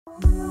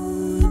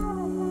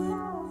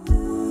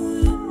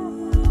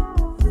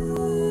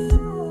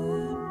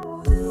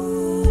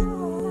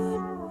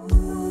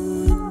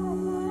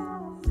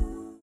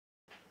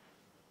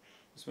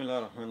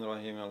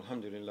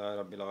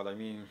Alhamdulillah Rabbil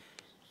Alameen.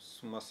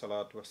 Summa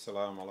salatu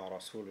wassalam ala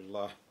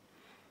Rasulillah.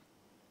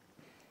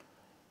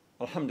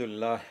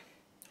 Alhamdulillah.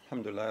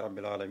 Alhamdulillah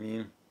Rabbil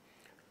Alameen.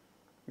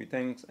 We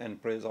thank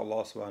and praise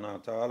Allah subhanahu wa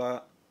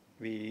ta'ala.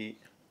 We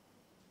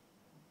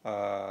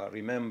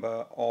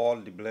remember all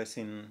the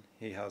blessing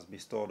He has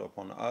bestowed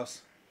upon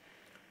us,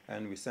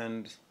 and we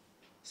send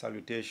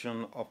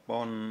salutation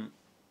upon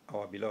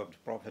our beloved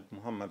Prophet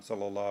Muhammad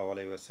sallallahu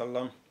alaihi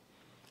wasallam,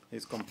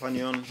 his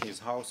companion, his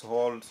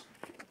household,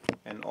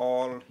 and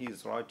all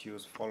his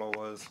righteous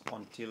followers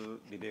until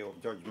the day of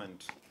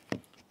judgment.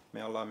 May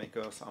Allah make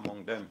us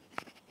among them.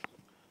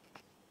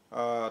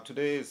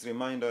 Today's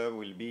reminder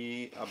will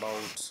be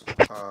about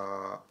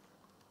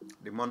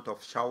the month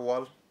of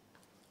Shawwal,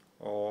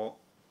 or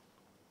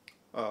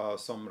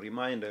some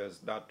reminders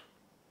that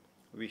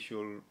we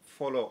should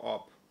follow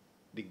up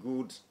the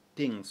good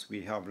things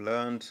we have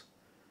learned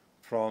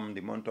from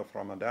the month of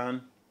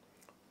Ramadan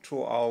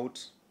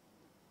throughout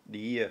the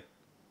year,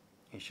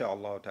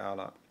 inshallah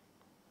ta'ala.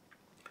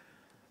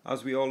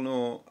 As we all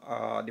know,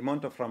 the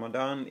month of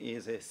Ramadan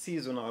is a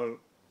seasonal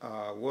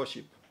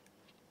worship.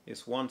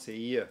 It's once a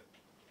year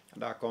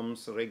that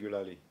comes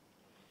regularly,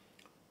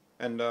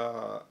 and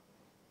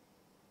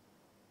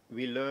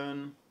we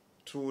learn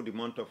through the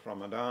month of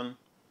Ramadan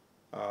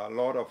a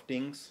lot of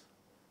things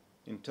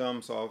in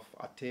terms of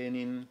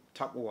attaining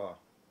taqwa,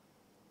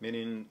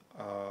 meaning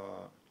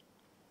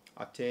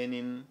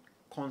attaining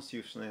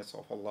consciousness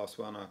of Allah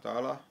subhanahu wa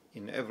ta'ala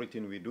in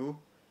everything we do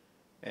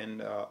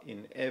and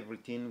in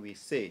everything we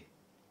say.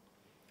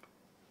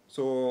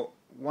 So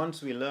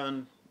once we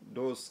learn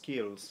those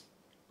skills,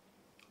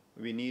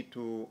 we need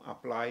to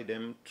apply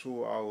them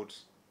throughout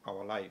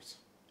our lives,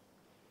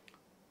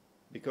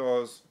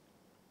 because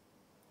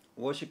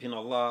worshiping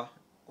Allah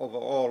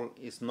overall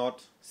is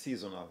not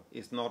seasonal.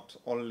 It's not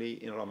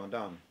only in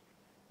Ramadan,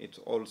 it's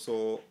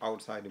also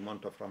outside the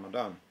month of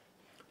Ramadan.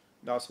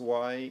 That's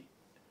why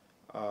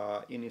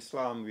in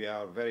Islam we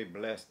are very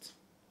blessed.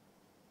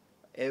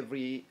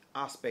 Every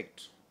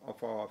aspect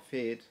of our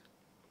faith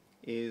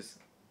is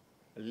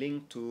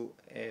linked to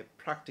a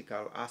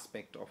practical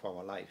aspect of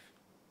our life.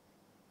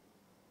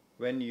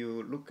 When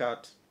you look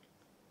at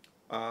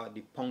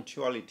the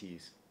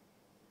punctualities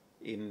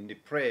in the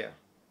prayer,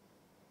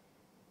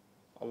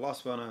 Allah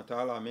subhanahu wa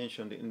ta'ala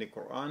mentioned in the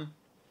Quran,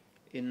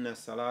 Inna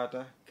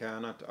salata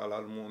kanat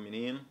alal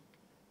mu'minin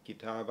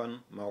kitaban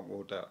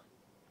mawquta.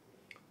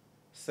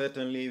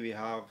 Certainly we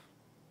have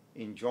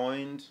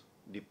enjoined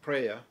the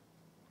prayer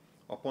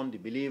upon the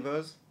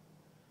believers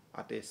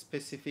at a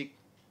specific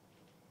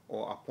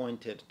or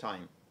appointed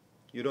time.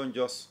 You don't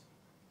just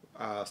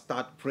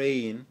start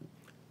praying,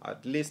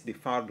 at least the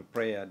fard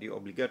prayer, the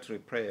obligatory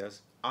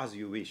prayers, as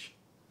you wish.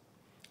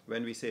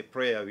 When we say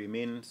prayer, we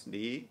mean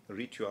the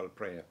ritual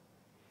prayer.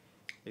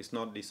 It's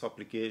not the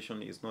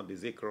supplication, it's not the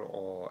zikr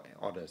or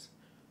others.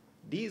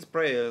 These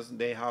prayers,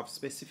 they have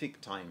specific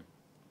time.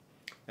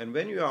 And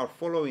when you are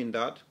following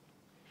that,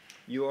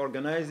 you're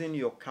organizing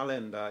your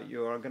calendar,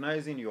 you're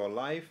organizing your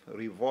life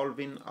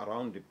revolving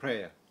around the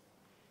prayer.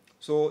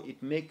 So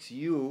it makes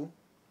you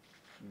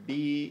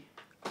be,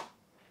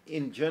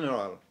 in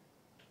general,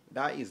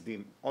 that is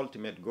the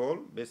ultimate goal,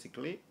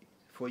 basically,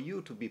 for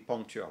you to be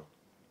punctual.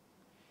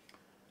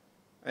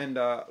 And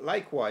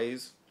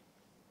likewise,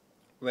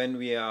 when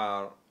we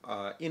are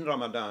in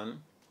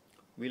Ramadan,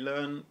 we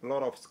learn a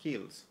lot of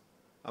skills.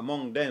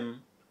 Among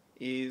them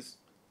is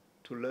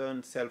to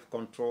learn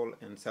self-control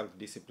and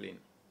self-discipline.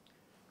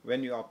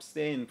 When you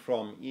abstain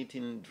from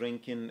eating,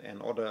 drinking,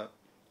 and other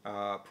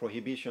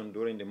prohibition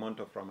during the month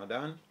of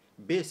Ramadan,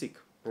 basic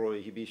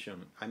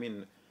prohibition, I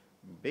mean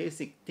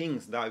basic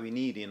things that we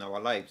need in our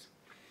lives,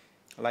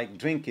 like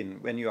drinking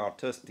when you are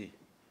thirsty,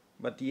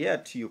 but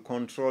yet you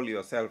control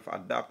yourself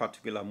at that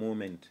particular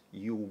moment.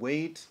 You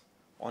wait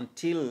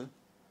until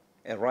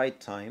a right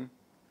time.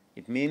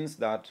 It means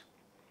that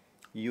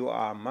you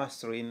are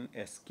mastering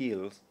a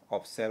skill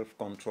of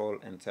self-control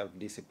and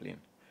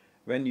self-discipline.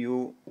 When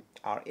you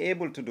are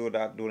able to do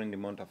that during the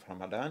month of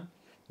Ramadan,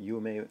 you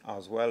may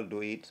as well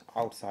do it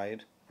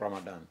outside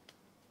Ramadan.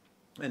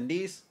 And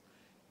this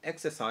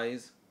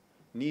exercise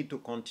need to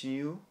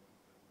continue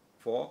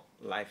for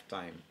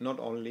lifetime, not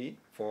only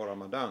for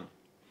Ramadan.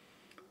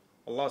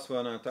 Allah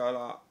subhanahu wa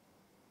ta'ala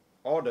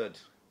ordered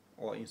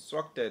or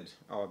instructed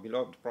our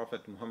beloved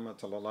Prophet Muhammad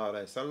sallallahu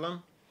alaihi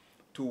wasallam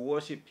to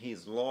worship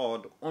his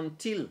Lord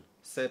until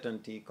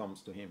certainty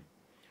comes to him.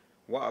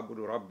 وَأَعْبُدُ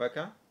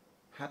رَبَّكَ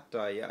حَتَّى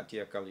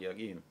يَأْتِيَكَ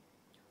الْيَقِينُ.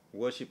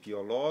 Worship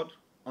your Lord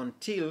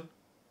until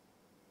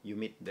you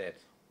meet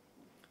death.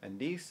 And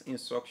this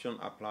instruction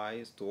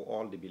applies to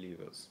all the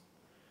believers.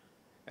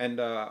 And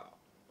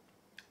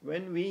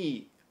when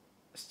we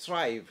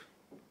strive,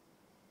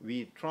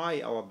 we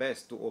try our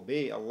best to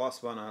obey Allah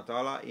subhanahu wa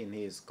ta'ala in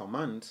his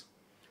commands,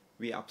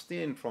 we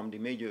abstain from the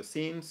major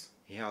sins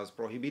he has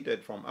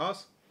prohibited from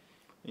us,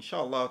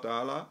 inshallah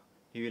ta'ala,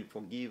 He will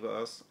forgive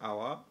us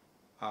our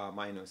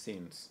minor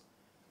sins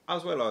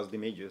as well as the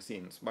major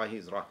sins by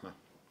His rahmah.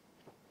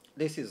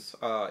 This is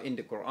in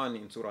the Quran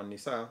in Surah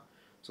Nisa.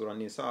 Surah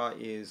Nisa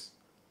is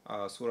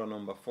surah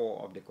number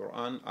 4 of the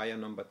Quran, ayah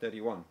number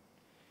 31.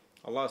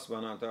 Allah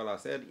subhanahu wa ta'ala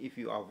said, if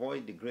you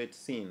avoid the great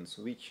sins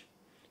which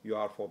you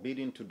are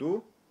forbidden to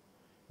do,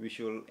 we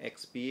shall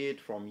expiate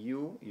from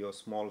you your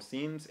small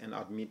sins and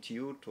admit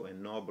you to a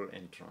noble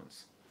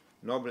entrance.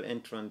 Noble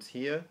entrance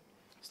here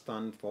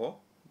stand for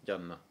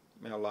Jannah.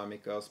 May Allah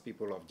make us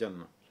people of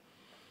Jannah.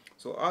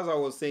 So as I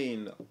was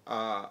saying,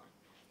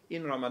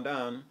 in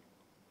Ramadan,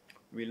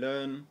 we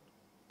learn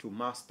to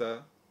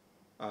master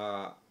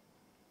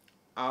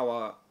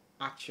our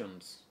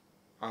actions,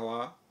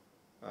 our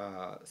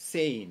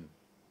saying.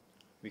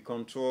 We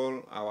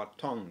control our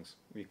tongues.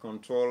 We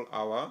control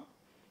our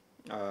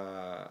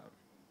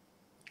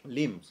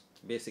limbs,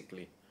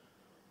 basically.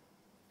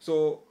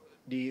 So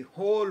the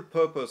whole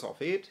purpose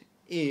of it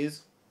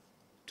is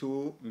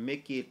to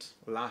make it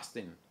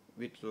lasting,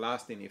 with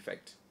lasting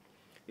effect.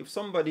 If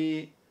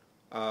somebody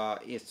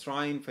is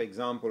trying, for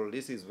example,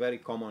 this is very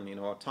common in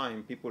our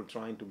time, people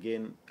trying to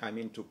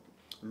to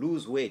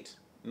lose weight,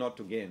 not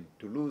to gain,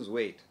 to lose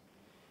weight.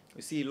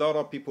 You see a lot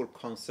of people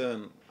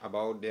concerned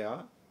about their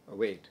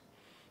weight.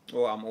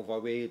 Oh, I'm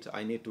overweight,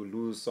 I need to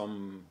lose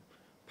some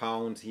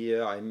pounds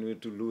here, I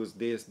need to lose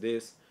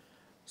this.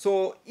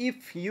 So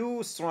if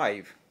you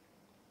strive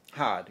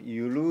hard,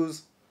 you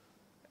lose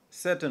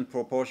certain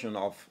proportion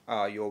of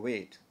your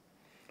weight,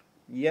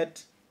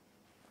 yet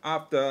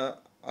after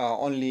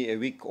only a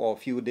week or a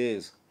few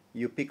days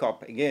you pick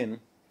up again,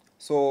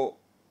 so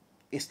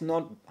it's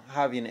not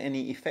having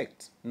any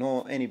effect,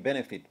 no any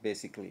benefit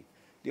basically.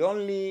 The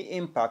only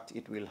impact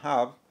it will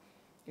have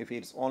if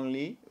it's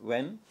only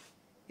when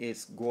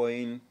it's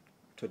going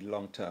to the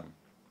long term.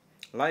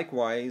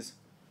 Likewise,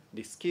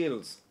 the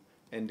skills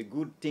and the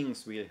good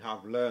things we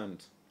have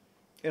learned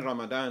in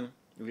Ramadan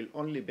will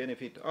only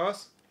benefit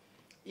us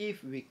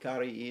if we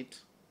carry it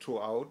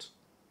throughout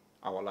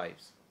our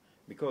lives.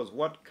 Because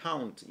what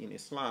counts in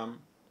Islam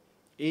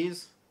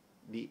is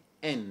the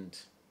end.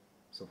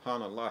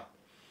 Subhanallah.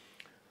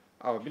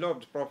 Our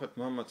beloved Prophet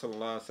Muhammad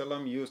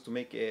ﷺ used to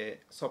make a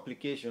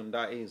supplication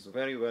that is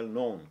very well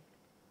known.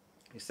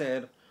 He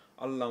said,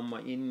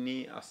 Allahumma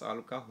inni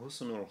as'aluka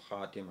husnul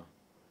khatima.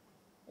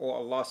 O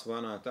Allah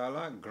subhanahu wa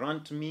ta'ala,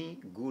 grant me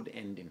good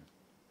ending.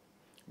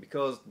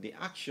 Because the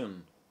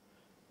action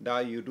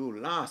that you do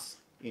last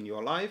in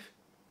your life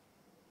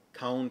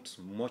counts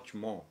much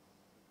more.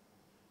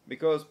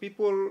 Because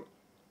people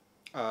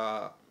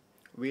of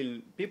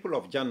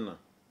Jannah,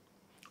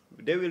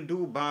 they will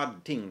do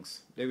bad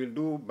things, they will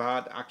do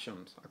bad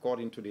actions,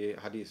 according to the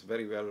hadith,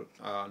 very well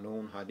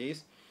known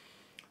hadith,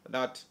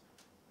 that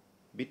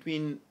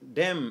between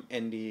them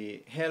and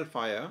the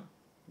hellfire,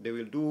 they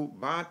will do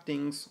bad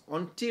things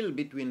until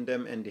between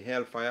them and the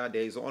hellfire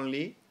there is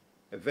only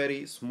a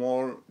very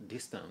small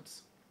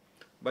distance.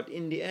 But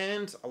in the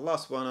end, Allah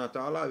subhanahu wa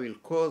ta'ala will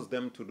cause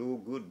them to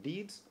do good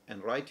deeds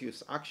and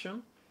righteous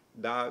action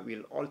that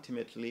will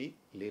ultimately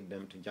lead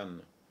them to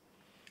Jannah.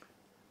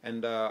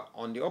 And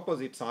on the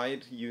opposite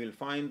side, you will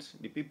find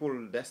the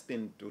people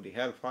destined to the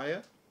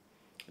hellfire.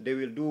 They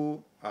will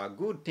do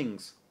good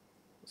things,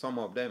 some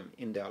of them,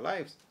 in their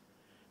lives.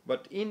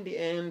 But in the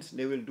end,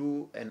 they will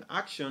do an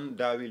action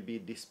that will be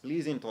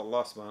displeasing to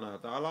Allah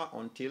subhanahu wa ta'ala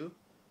until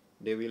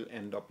they will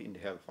end up in the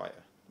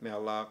hellfire. May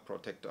Allah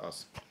protect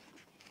us.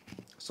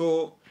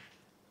 So,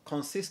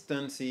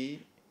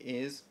 consistency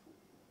is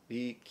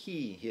the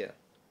key here.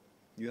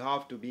 You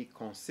have to be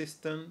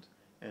consistent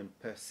and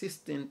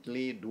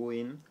persistently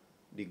doing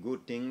the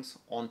good things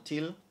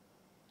until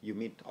you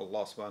meet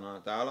Allah subhanahu wa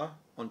ta'ala,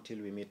 until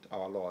we meet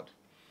our Lord.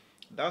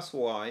 That's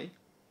why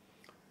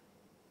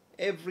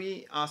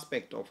every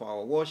aspect of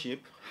our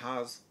worship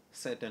has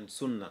certain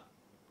sunnah.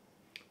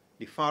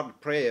 The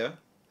Fard prayer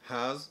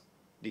has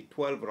the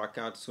 12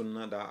 rakat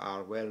sunnah that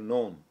are well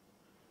known.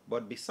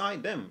 But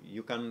beside them,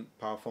 you can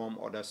perform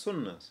other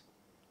sunnahs,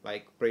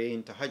 like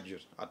praying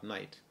tahajjud at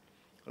night,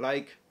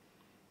 like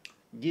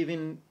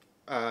giving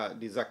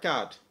the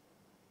zakat.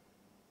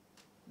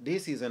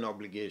 This is an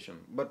obligation,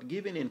 but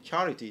giving in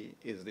charity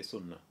is the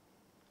sunnah.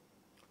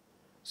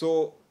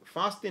 So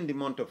fasting the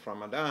month of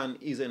Ramadan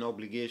is an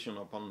obligation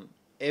upon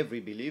every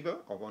believer,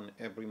 upon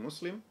every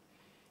Muslim.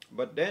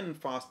 But then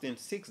fasting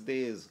 6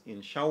 days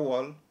in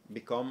Shawwal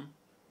become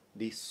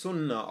the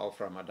sunnah of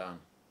Ramadan.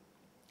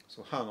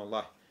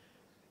 Subhanallah.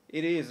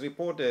 It is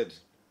reported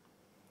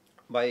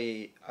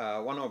by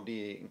one of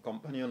the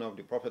companion of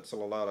the Prophet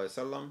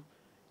ﷺ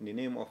in the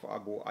name of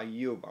Abu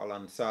Ayyub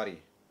al-Ansari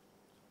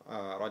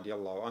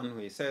radiallahu anhu.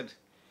 He said,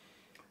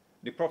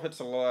 the Prophet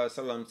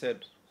ﷺ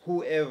said,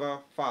 whoever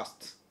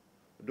fasts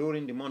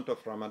during the month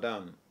of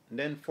Ramadan and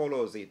then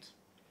follows it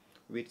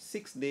with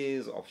 6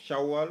 days of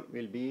Shawwal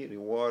will be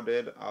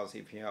rewarded as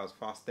if he has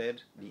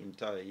fasted the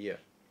entire year.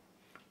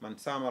 Man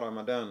sama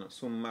Ramadan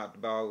summa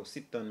atba'u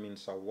sittan min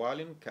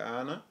Shawwalin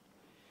ka'ana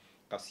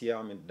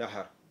qasiyam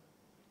ad-dahr.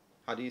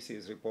 Hadith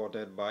is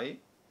reported by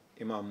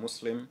Imam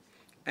Muslim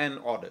and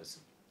others.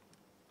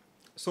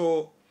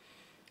 So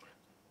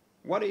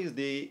what is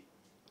the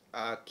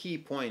key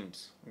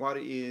point? What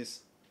is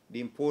the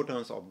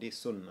importance of this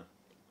sunnah?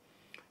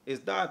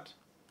 Is that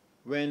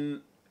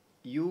when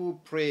you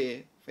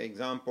pray, for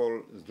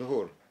example,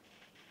 Zuhur,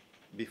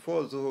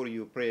 before Zuhur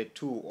you pray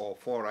 2 or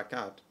 4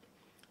 rakat,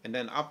 and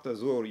then after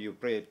Zuhur you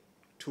pray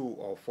 2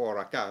 or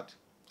 4 rakat,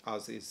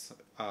 as is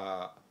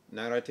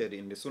narrated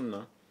in the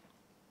sunnah.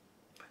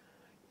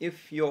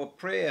 If your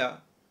prayer,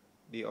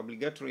 the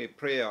obligatory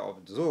prayer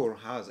of Zuhur,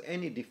 has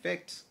any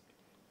defects,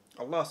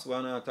 Allah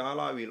subhanahu wa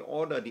ta'ala will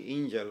order the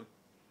angel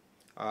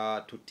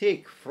to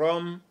take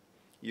from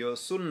your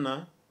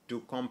sunnah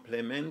to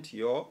complement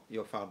your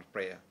fard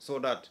prayer, so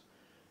that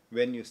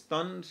when you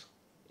stand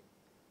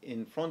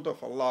in front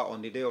of Allah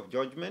on the day of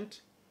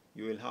judgment,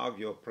 you will have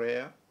your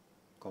prayer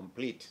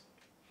complete.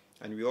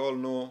 And we all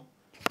know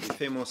the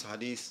famous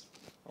hadith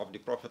of the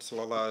Prophet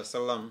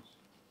ﷺ,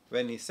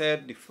 when he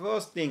said the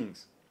first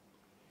things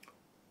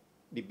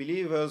the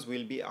believers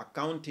will be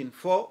accounting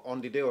for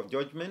on the day of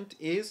judgment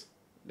is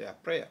their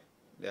prayer,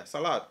 their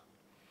salat.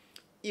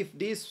 If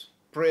this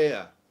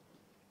prayer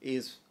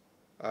is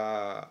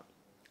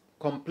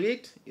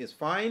complete, is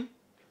fine,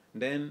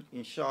 then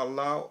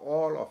inshallah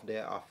all of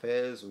their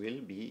affairs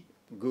will be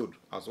good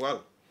as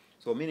well.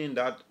 So meaning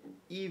that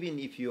even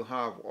if you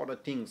have other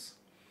things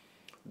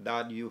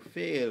that you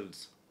failed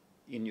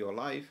in your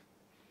life,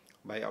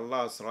 by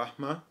Allah's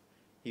rahmah,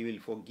 He will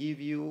forgive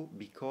you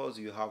because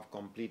you have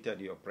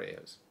completed your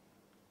prayers.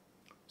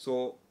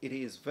 So it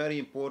is very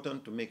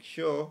important to make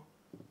sure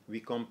we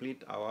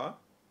complete our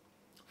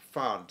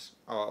fard,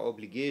 our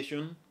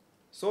obligation,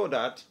 so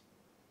that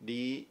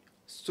the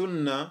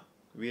sunnah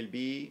will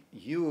be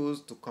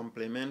used to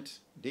complement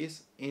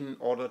this in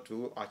order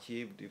to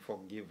achieve the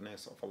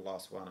forgiveness of Allah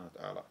subhanahu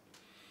wa ta'ala.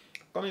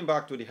 Coming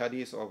back to the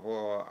hadith of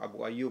Abu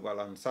Ayyub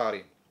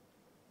al-Ansari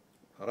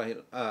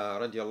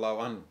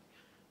radiallahu anhu,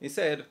 he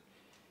said,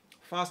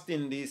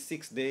 fasting these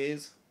 6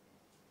 days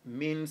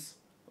means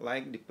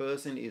like the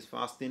person is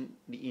fasting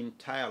the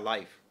entire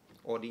life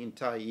or the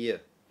entire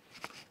year.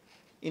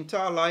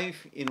 Entire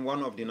life in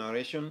one of the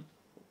narration.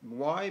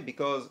 Why?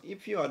 Because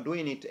if you are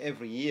doing it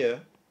every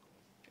year,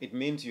 it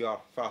means you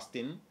are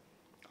fasting.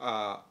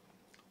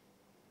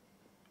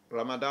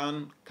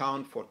 Ramadan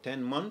count for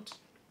 10 months.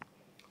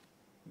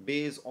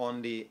 Based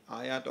on the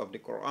ayat of the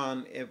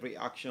Quran, every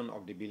action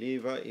of the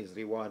believer is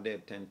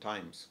rewarded 10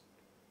 times.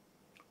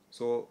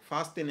 So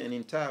fasting an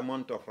entire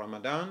month of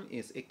Ramadan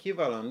is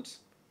equivalent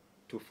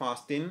to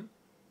fasting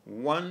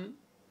 1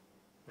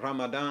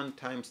 Ramadan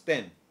times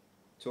 10.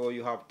 So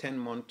you have 10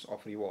 months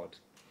of reward.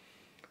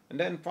 And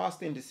then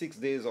fasting the 6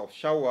 days of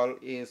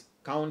Shawwal is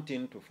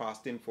counting to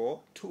fasting for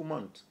 2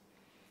 months.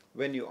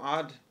 When you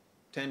add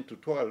 10 to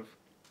 12,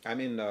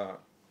 10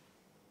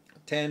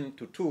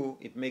 to 2,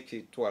 it makes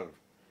it 12.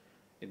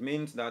 It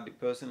means that the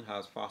person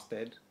has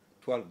fasted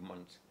 12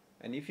 months.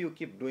 And if you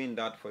keep doing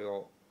that for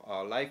your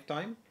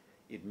lifetime,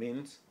 it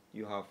means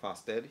you have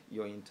fasted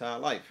your entire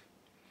life.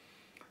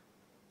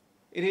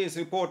 It is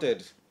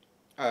reported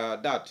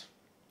that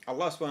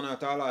Allah subhanahu wa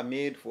ta'ala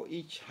made for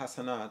each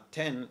hasana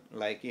 10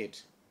 like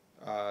it.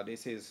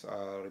 This is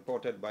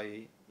reported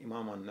by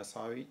Imam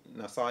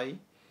al-Nasai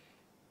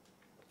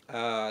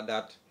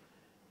that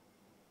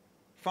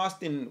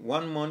fasting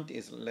 1 month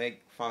is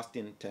like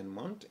fasting 10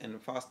 months,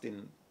 and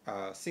fasting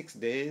 6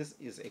 days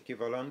is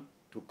equivalent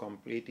to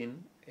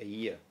completing a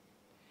year.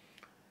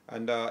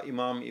 And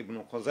Imam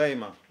Ibn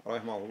Khuzaymah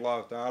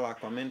rahimahullah ta'ala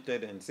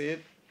commented and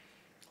said,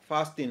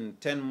 fasting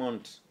 10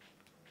 months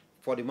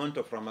for the month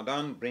of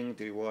Ramadan brings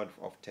the reward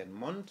of 10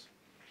 months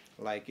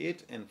like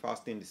it, and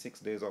fasting the 6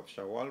 days of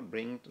Shawwal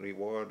brings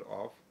reward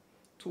of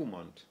 2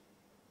 months.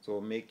 So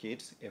make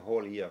it a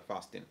whole year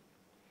fasting.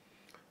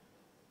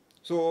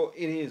 So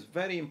it is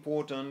very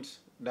important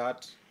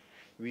that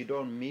we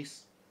don't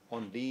miss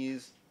on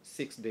these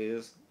 6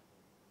 days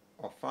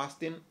of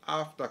fasting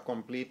after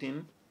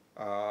completing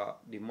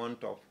the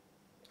month of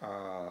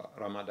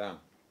Ramadan.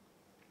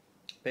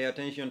 Pay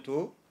attention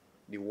to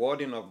the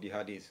wording of the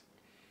hadith.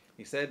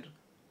 He said,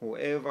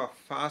 whoever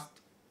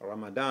fasts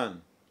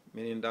Ramadan,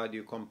 meaning that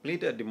you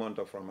completed the month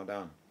of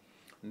Ramadan,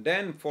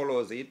 then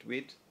follows it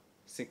with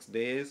 6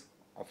 days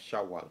of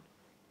Shawwal.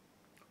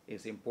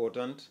 It's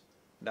important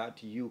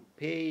that you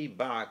pay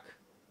back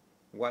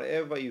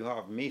whatever you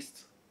have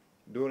missed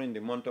during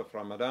the month of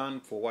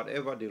Ramadan for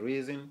whatever the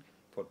reason,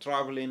 for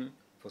traveling,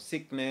 for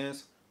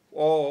sickness,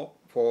 or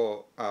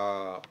for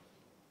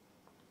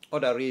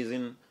other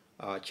reason,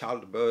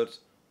 childbirth,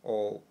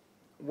 or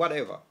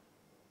whatever.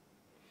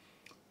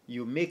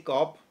 You make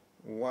up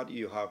what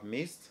you have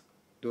missed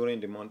during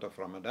the month of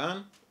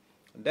Ramadan,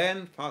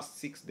 then fast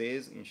 6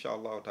 days,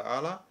 inshallah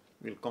ta'ala,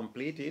 will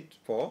complete it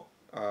for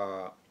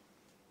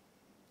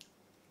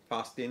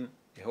fasting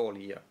a whole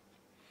year.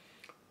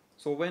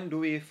 So when do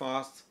we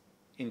fast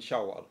in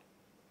Shawwal?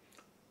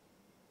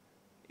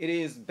 It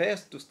is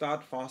best to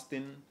start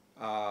fasting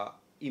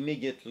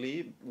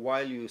immediately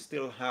while you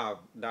still have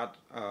that,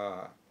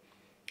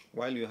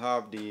 while you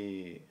have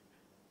the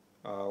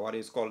what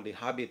is called the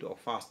habit of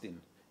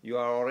fasting. You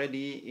are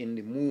already in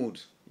the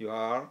mood. You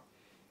are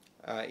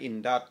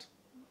in that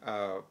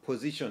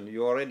position.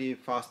 You already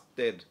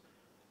fasted,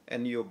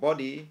 and your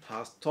body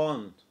has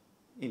turned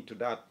into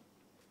that,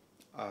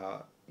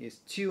 is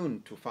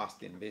tuned to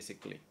fasting,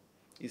 basically.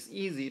 It's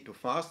easy to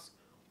fast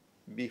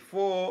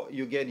before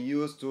you get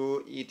used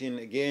to eating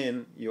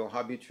again your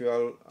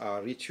habitual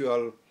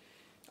ritual,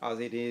 as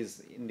it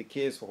is in the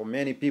case for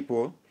many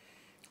people,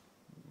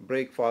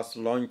 breakfast,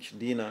 lunch,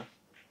 dinner.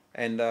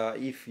 And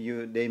if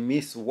they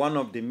miss one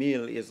of the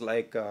meal, it's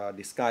like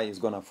the sky is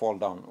gonna fall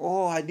down.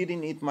 Oh, I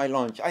didn't eat my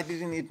lunch. I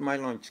didn't eat my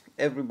lunch.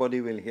 Everybody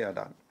will hear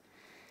that.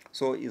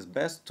 So it's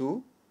best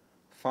to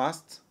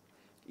fast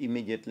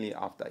immediately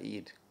after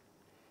Eid.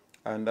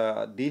 And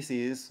this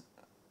is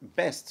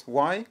best.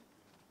 Why?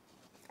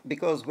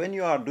 Because when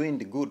you are doing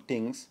the good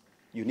things,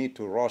 you need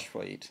to rush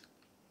for it.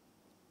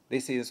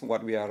 This is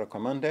what we are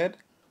recommended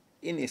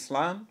in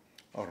Islam.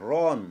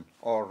 Run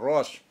or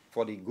rush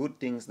for the good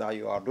things that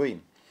you are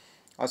doing.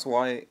 That's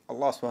why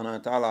Allah subhanahu wa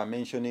ta'ala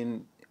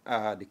mentioning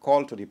the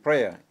call to the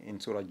prayer in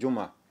Surah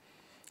Jummah.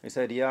 He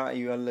said, Ya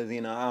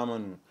ayyuhalladhina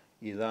amanu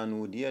idha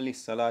nudiya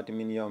lis-salati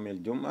min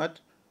yawmil jum'at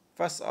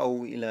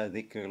fas'aw ila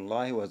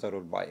dhikrillahi wa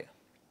zarul bay'.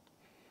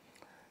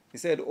 He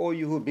said, O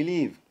you who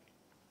believe,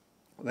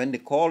 when the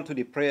call to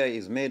the prayer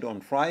is made on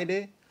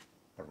Friday,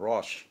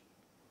 rush.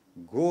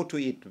 Go to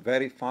it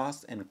very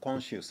fast and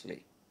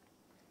consciously.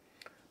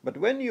 But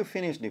when you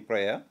finish the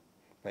prayer,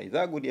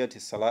 فَإِذَا قُضِيَتِ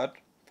الصَّلَاةُ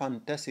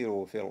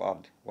فَانْتَشِرُوا فِي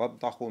الْأَرْضِ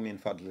وَابْتَغُوا مِنْ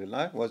فَضْلِ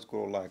اللَّهِ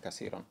وَاذْكُرُوا اللَّهَ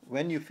كَثِيرًا.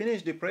 When you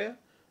finish the prayer,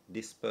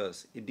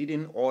 disperse. It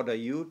didn't order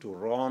you to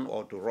run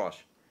or to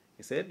rush.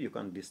 He said you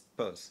can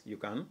disperse. You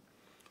can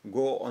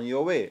go on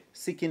your way,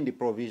 seeking the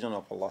provision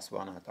of Allah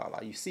subhanahu wa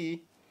ta'ala. You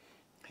see,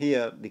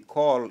 here the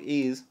call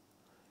is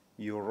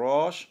you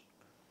rush,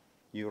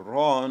 you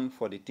run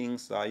for the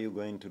things that you're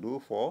going to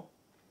do for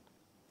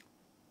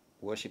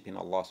worshipping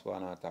Allah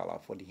subhanahu wa ta'ala,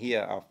 for the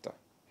hereafter.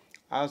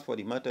 As for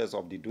the matters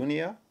of the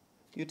dunya,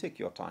 you take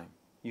your time,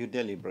 you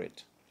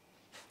deliberate.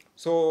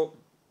 So,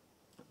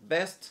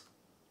 best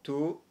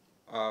to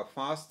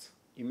fast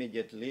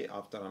immediately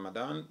after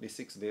Ramadan, the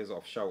 6 days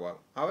of Shawwal.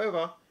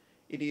 However,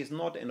 it is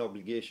not an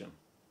obligation.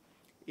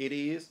 It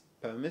is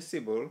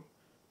permissible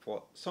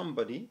for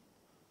somebody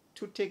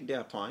to take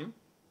their time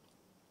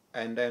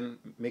and then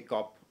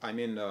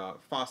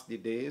fast the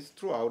days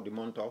throughout the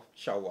month of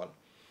Shawwal.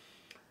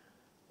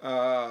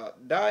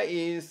 That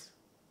is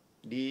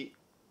the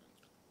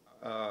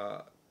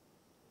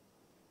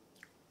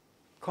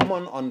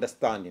common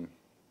understanding,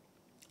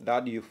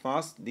 that you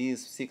fast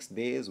these 6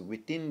 days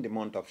within the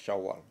month of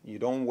Shawwal. You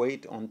don't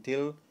wait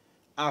until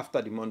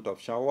after the month of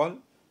Shawwal,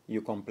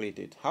 you complete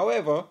it.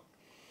 However,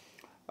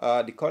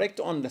 the correct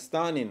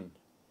understanding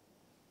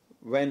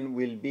when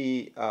will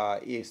be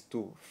is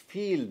to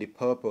feel the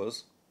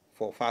purpose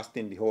for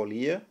fasting the whole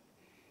year.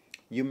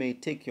 You may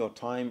take your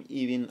time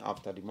even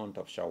after the month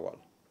of Shawwal.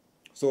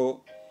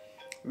 So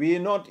we are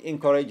not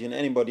encouraging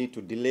anybody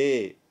to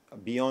delay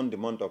beyond the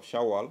month of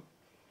Shawwal,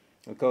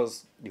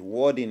 because the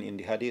wording in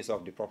the hadith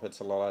of the Prophet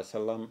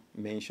ﷺ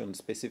mentioned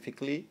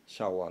specifically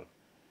Shawwal.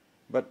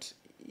 But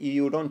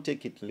you don't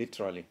take it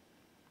literally.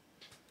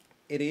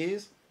 It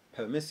is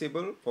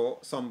permissible for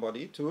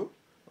somebody to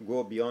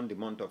go beyond the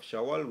month of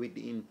Shawwal with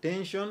the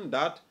intention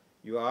that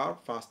you are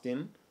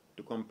fasting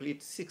to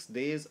complete 6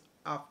 days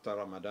after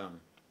Ramadan.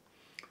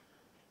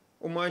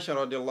 Aisha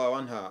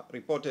radiallahu anha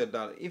reported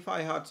that if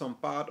I had some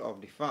part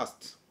of the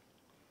fast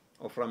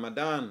of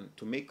Ramadan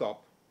to make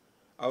up,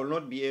 I will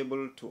not be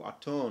able to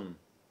atone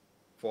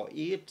for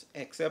it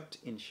except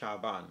in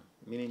Shaban,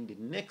 meaning the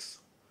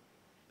next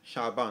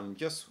Shaban,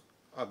 just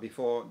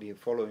before the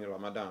following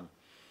Ramadan.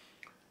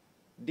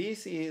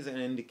 This is an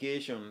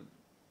indication,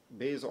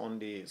 based on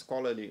the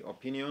scholarly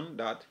opinion,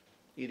 that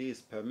it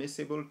is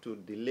permissible to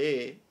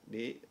delay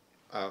the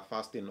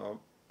fasting of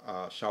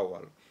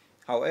Shawwal.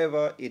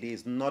 However, it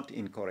is not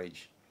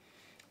encouraged.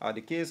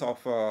 The case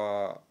of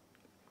Ummul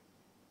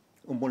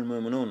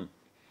Mu'minun,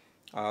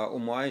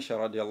 Aisha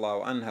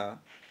radiallahu anha,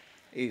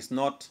 is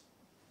not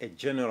a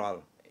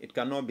general. It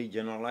cannot be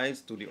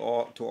generalized to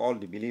all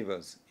the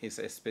believers. It's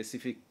a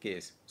specific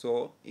case.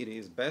 So it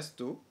is best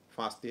to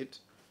fast it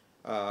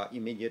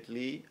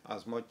immediately,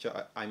 as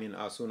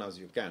soon as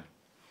you can.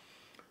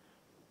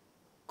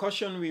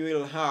 Question we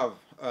will have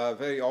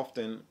very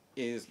often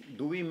is,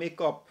 do we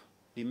make up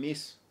the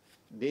missed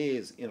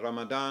days in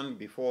Ramadan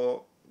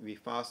before we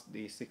fast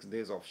the 6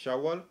 days of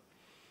Shawwal?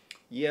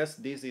 Yes,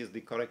 this is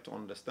the correct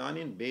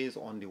understanding based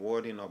on the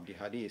wording of the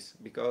hadith,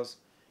 because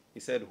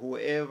he said,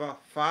 whoever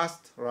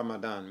fasts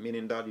Ramadan,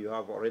 meaning that you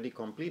have already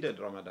completed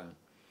Ramadan,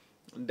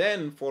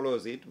 then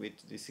follows it with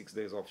the 6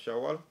 days of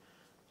Shawwal.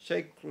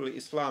 Shaykh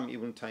al-Islam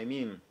Ibn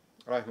Taymiyyah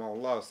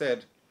rahimahullah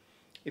said,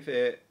 if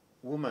a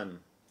woman,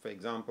 for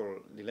example,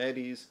 the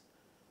ladies,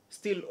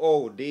 still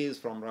owe days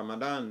from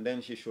Ramadan,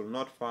 then she should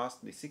not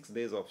fast the 6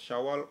 days of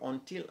Shawwal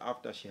until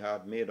after she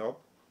had made up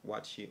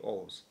what she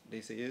owes.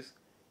 This is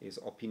his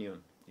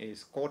opinion. He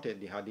is quoted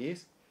the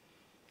hadith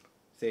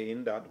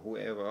saying that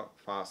whoever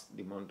fasts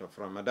the month of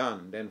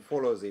Ramadan then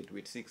follows it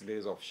with 6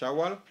 days of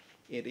Shawwal,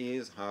 it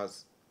is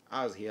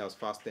as he has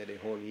fasted a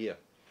whole year.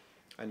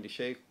 And the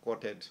Sheikh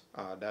quoted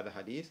that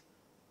hadith,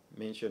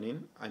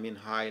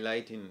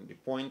 highlighting the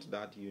point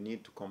that you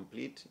need to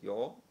complete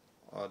your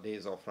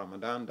days of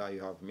Ramadan that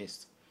you have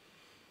missed.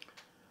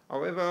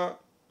 However,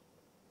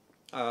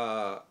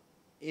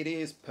 it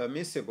is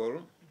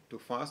permissible to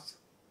fast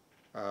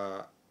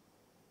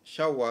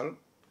Shawwal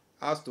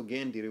as to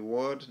gain the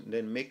reward,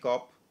 then make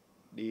up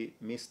the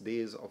missed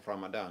days of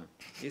Ramadan.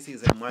 This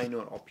is a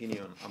minor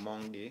opinion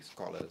among the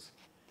scholars,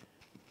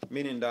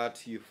 meaning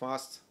that you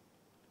fast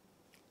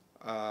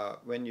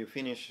when you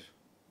finish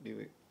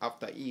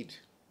after Eid,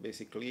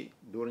 basically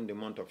during the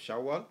month of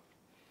Shawwal.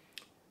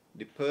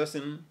 The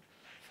person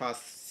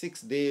fasts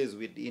 6 days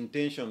with the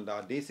intention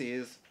that this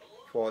is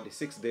for the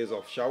 6 days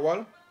of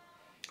Shawwal,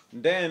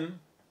 then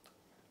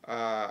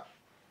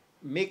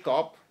make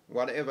up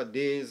whatever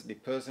days the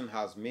person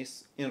has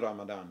missed in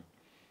Ramadan.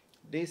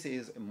 This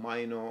is a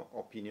minor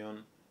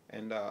opinion,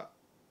 and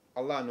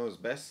Allah knows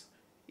best.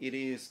 It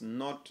is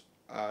not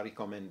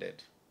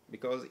recommended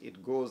because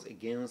it goes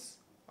against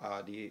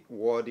the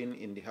wording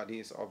in the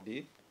hadith of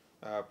the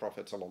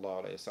Prophet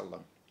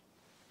ﷺ.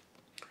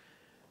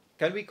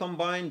 Can we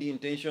combine the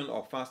intention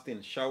of fasting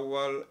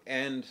Shawwal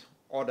and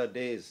other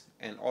days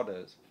and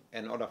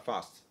other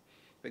fasts?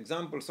 For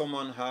example,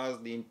 someone has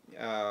the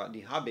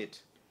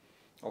habit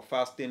of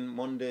fasting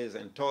Mondays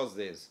and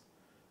Thursdays,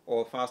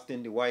 or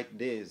fasting the white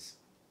days,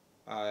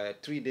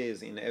 3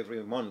 days in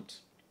every month.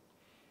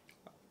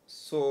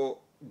 So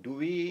do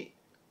we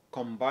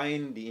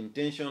combine the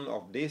intention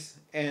of this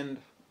and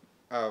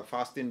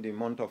fasting the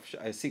month of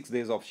 6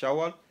 days of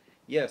Shawwal?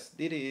 Yes,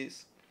 it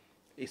is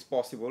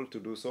possible to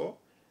do so.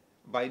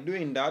 By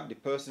doing that, the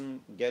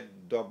person gets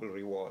double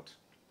reward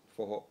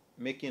for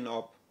making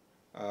up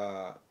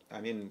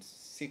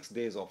 6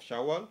 days of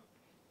Shawwal,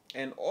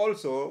 and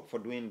also for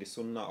doing the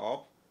sunnah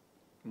of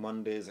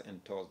Mondays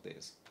and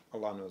Thursdays.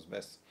 Allah knows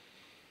best.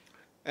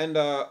 And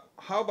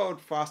how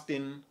about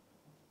fasting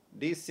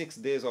these 6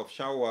 days of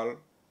Shawwal,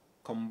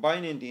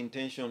 combining the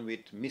intention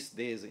with missed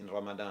days in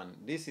Ramadan?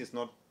 This is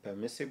not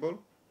permissible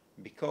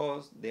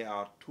because there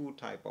are two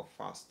types of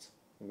fasts.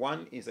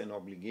 One is an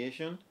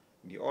obligation,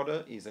 the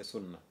other is a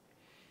sunnah.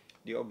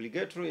 The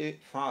obligatory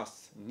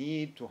fasts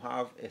need to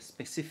have a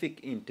specific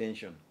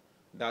intention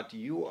that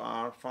you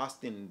are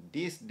fasting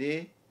this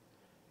day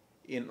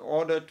in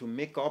order to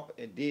make up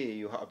a day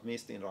you have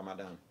missed in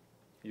Ramadan.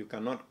 You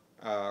cannot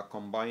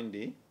combine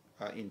the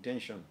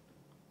intention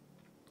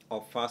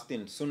of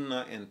fasting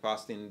sunnah and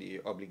fasting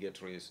the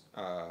obligatory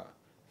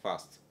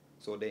fast.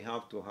 So they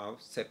have to have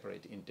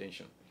separate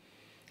intention.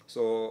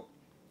 So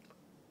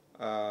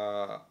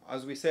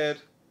as we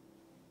said,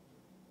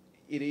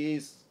 it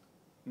is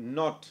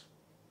not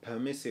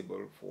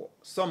permissible for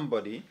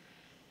somebody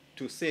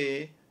to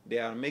say they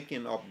are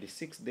making up the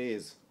 6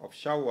 days of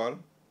Shawwal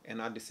and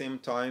at the same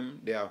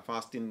time they are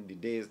fasting the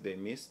days they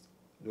missed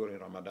during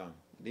Ramadan.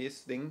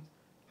 These things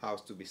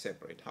have to be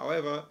separate.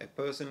 However, a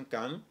person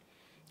can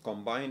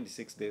combine the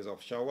 6 days of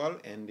Shawwal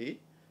and the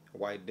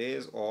white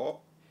days or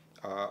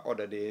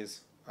other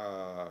days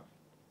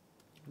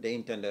they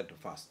intended to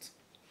fast.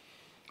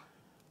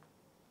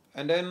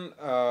 And then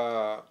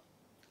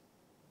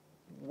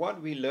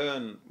what we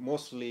learn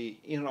mostly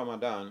in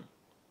Ramadan,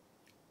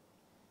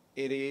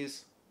 it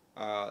is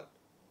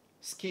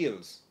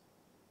skills.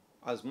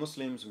 As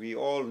Muslims, we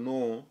all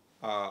know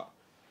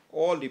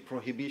all the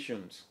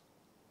prohibitions,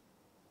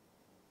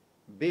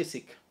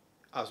 basic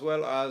as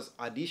well as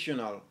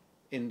additional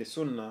in the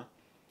Sunnah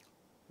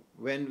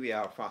when we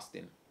are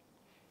fasting.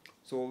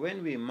 So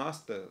when we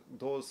master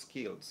those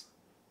skills,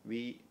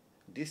 we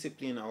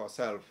discipline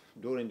ourselves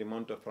during the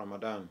month of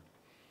Ramadan.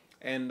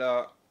 And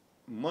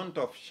month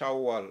of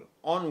Shawwal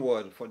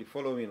onward for the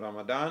following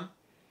Ramadan,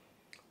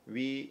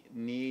 we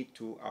need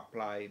to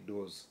apply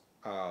those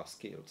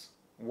skills.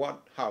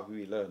 What have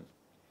we learned?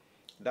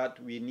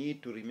 That we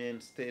need to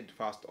remain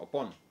steadfast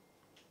upon.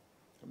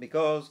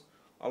 Because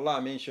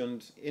Allah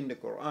mentioned in the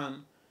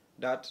Quran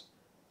that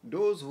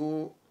those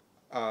who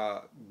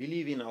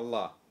believe in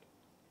Allah,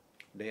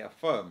 they are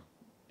firm,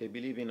 they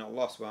believe in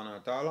Allah subhanahu wa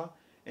ta'ala,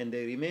 and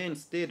they remain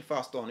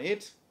steadfast on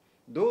it,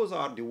 those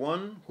are the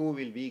ones who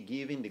will be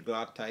giving the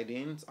glad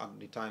tidings at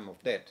the time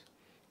of death.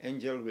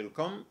 Angel will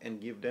come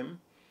and give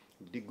them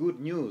the good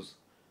news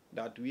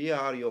that we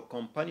are your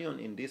companion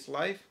in this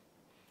life,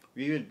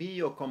 we will be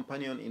your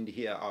companion in the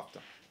hereafter.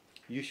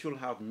 You should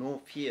have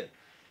no fear.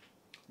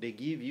 They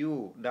give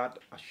you that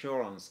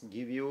assurance,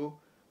 give you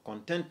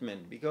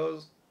contentment,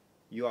 because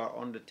you are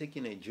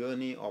undertaking a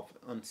journey of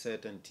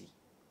uncertainty.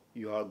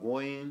 You are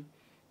going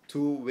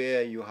to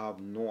where you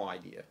have no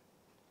idea,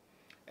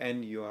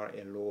 and you are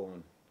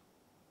alone.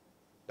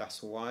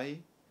 That's why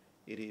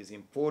it is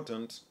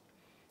important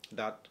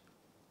that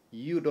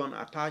you don't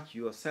attach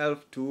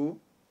yourself to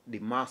the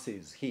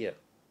masses here,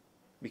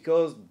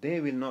 because they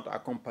will not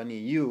accompany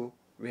you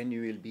when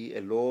you will be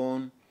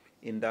alone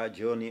in that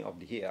journey of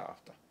the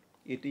hereafter.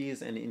 It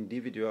is an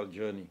individual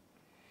journey.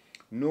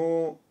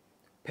 No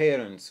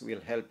parents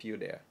will help you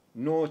there.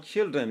 No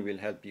children will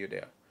help you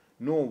there.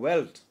 No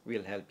wealth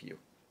will help you.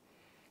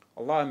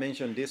 Allah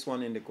mentioned this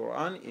one in the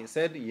Quran. He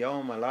said,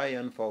 يَوْمَ لَا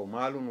يَنْفَعُ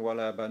مَالٌ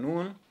وَلَا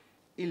بَنُونَ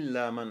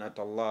إِلَّا مَنْ أَتَى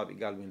اللَّهَ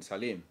بِقَلْبٍ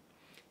سَلِيمٍ.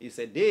 It's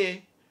a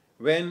day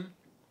when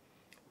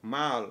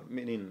mal,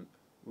 meaning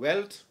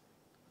wealth,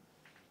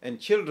 and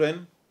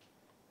children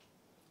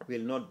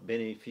will not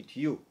benefit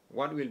you.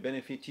 What will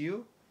benefit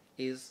you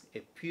is a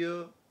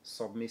pure,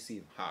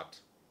 submissive heart.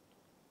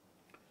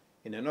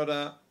 In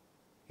another,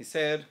 he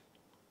said,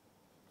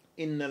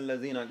 إِنَّ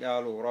الَّذِينَ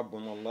قَالُوا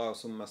رَبُّنَا اللَّهُ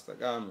ثُمَّ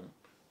اسْتَقَامُوا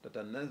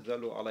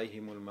تَتَنَزَّلُ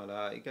عَلَيْهِمُ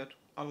الْمَلَائِكَةُ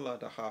أَلَّا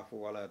تَخَافُوا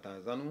وَلَا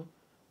تَحْزَنُوا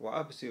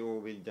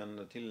وَأَبْشِرُوا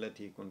بِالْجَنَّةِ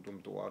الَّتِي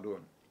كُنْتُمْ تُوعَدُونَ.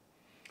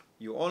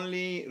 You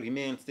only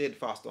remain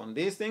steadfast on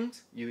these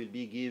things, you will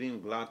be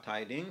giving glad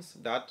tidings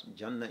that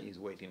Jannah is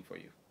waiting for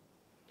you.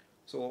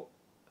 So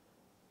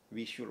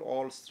we should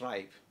all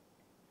strive,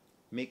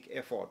 make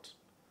effort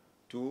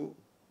to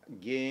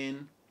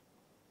gain,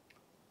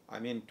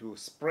 to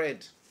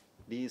spread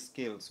these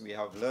skills we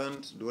have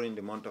learned during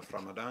the month of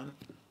Ramadan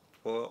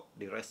for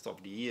the rest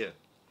of the year.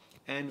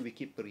 And we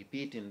keep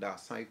repeating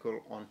that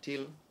cycle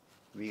until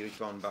we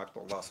return back to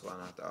Allah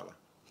subhanahu wa ta'ala.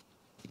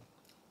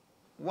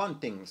 One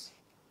thing's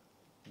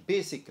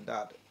basic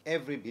that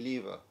every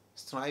believer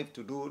strive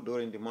to do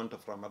during the month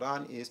of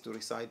Ramadan is to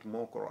recite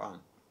more Quran.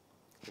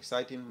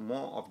 Reciting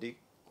more of the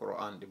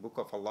Quran, the book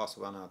of Allah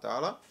subhanahu wa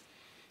ta'ala,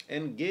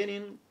 and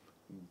gaining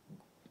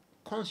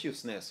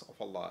consciousness of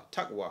Allah,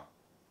 taqwa.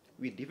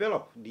 We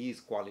develop these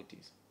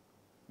qualities.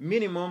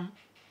 Minimum,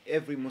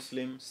 every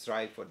Muslim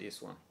strive for this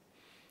one.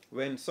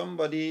 When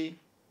somebody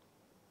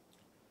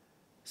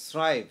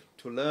strive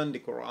to learn the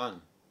Quran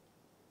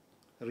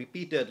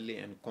repeatedly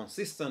and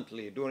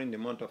consistently during the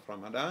month of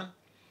Ramadan,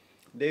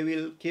 they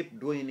will keep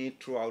doing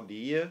it throughout the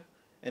year.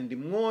 And the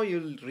more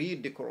you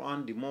read the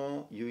Quran, the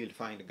more you will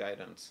find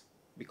guidance.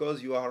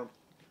 Because you are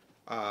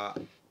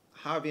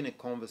having a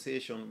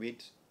conversation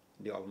with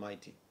the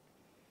Almighty.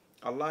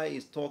 Allah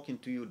is talking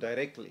to you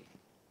directly.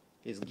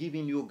 He's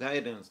giving you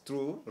guidance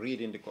through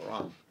reading the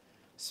Quran.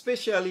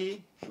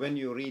 Especially when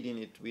you're reading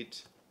it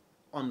with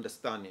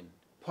understanding,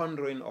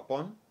 pondering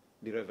upon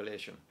the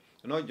revelation.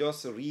 Not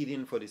just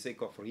reading for the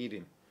sake of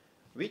reading,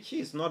 which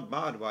is not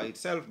bad by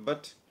itself,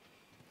 but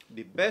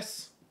the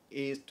best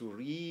is to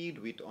read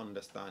with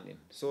understanding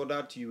so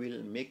that you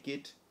will make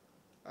it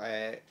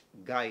a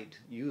guide,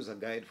 use a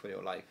guide for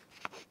your life.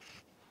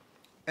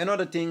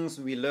 Another things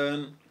we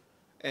learn,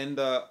 and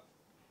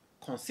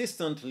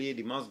consistently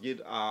the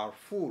masjid are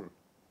full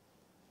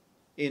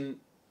in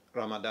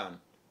Ramadan.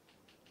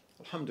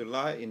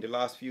 Alhamdulillah, in the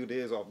last few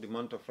days of the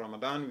month of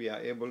Ramadan, we are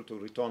able to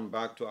return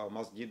back to our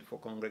masjid for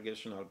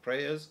congregational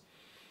prayers.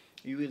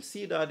 You will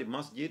see that the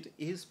masjid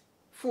is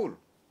full.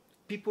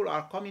 People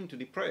are coming to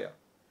the prayer.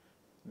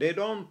 They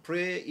don't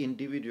pray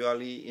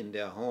individually in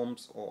their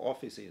homes or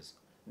offices.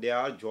 They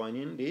are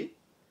joining the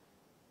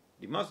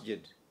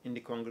masjid in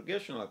the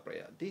congregational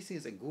prayer. This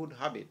is a good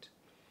habit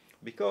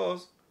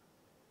because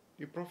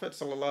the Prophet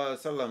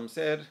ﷺ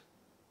said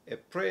a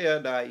prayer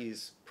that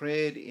is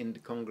prayed in the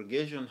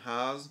congregation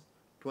has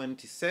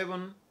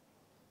 27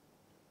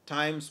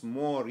 times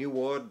more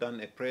reward than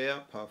a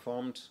prayer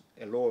performed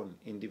alone,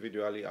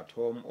 individually at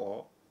home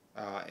or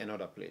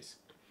another place.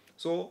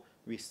 So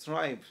we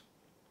strive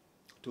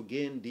to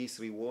gain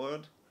this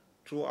reward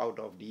throughout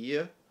of the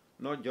year,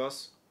 not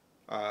just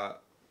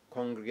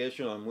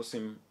congregational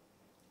Muslim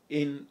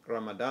in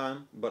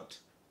Ramadan, but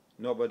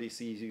nobody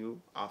sees you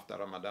after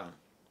Ramadan.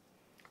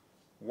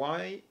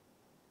 Why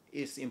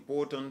it's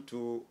important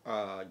to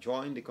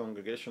join the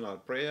congregational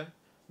prayer?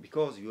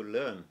 Because you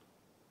learn.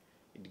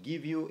 It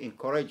gives you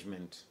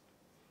encouragement.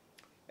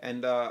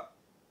 And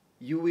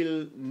you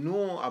will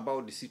know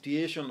about the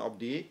situation of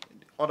the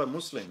other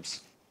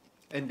Muslims.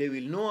 And they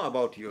will know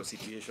about your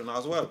situation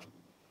as well.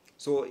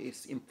 So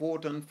it's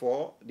important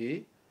for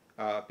the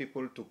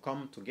people to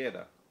come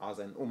together as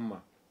an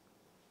ummah.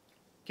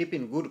 Keep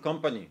in good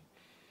company.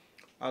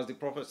 As the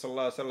Prophet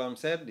ﷺ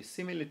said, the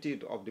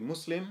similitude of the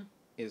Muslim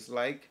is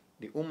like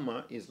the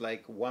ummah is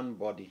like one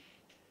body.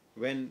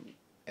 When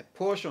a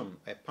portion,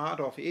 a part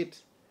of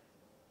it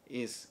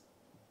is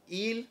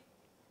ill,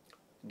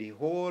 the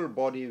whole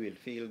body will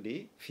feel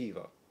the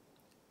fever.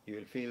 You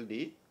will feel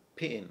the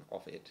pain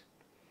of it.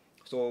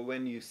 So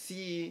when you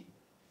see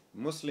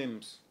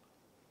Muslims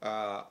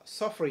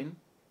suffering,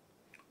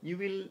 you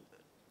will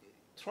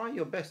try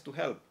your best to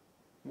help,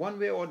 one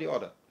way or the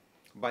other,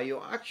 by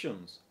your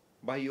actions,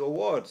 by your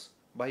words,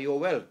 by your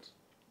wealth.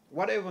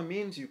 Whatever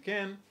means you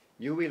can,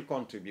 you will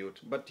contribute.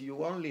 But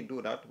you only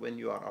do that when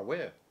you are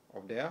aware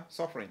of their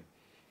suffering.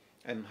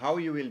 And how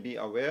you will be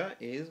aware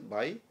is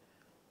by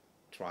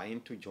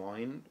trying to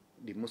join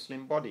the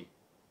Muslim body,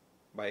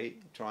 by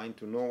trying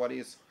to know what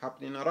is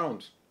happening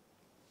around.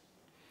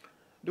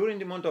 During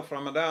the month of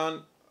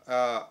Ramadan,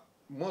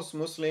 most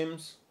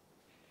Muslims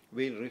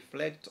will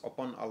reflect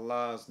upon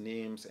Allah's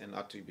names and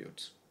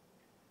attributes.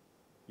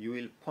 You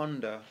will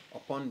ponder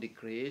upon the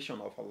creation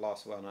of Allah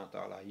subhanahu wa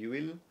ta'ala. You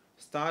will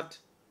start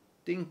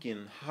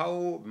thinking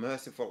how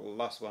merciful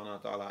Allah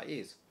subhanahu wa ta'ala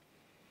is.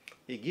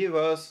 He gave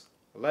us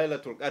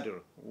Laylatul Qadr,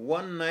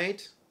 one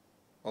night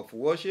of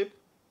worship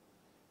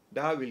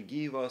that will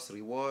give us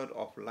reward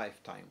of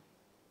lifetime.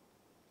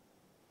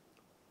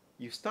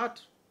 You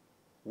start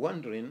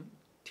wondering,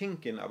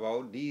 thinking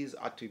about these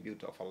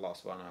attributes of Allah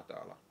subhanahu wa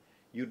ta'ala.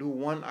 You do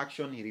one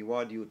action, He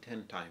reward you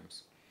 10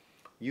 times.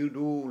 You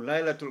do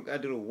Laylatul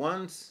Qadr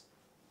once,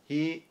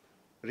 He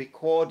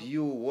record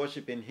you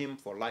worshiping Him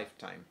for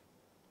lifetime.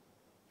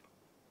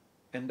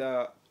 And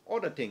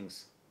other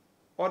things,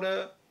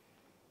 other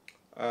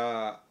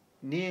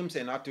names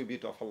and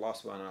attributes of Allah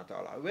subhanahu wa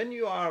ta'ala. When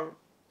you are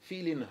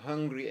feeling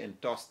hungry and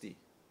thirsty,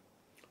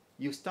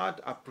 you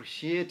start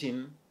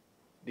appreciating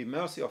the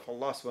mercy of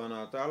Allah subhanahu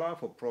wa ta'ala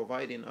for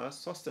providing us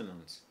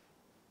sustenance,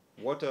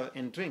 water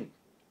and drink.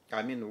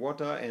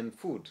 Water and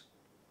food.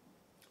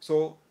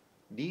 So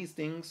these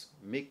things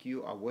make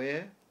you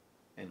aware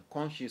and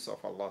conscious of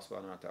Allah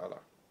subhanahu wa ta'ala.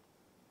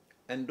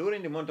 And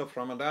during the month of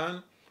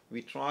Ramadan,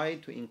 we try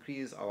to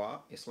increase our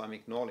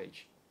Islamic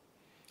knowledge.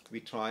 We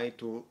try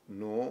to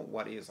know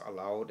what is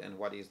allowed and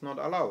what is not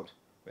allowed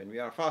when we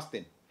are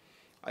fasting.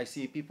 I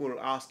see people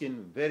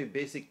asking very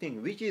basic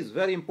things, which is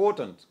very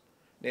important.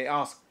 They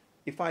ask,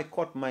 if I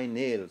cut my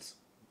nails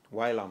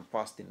while I'm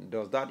fasting,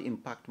 does that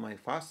impact my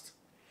fast?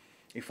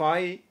 If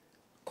I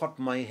cut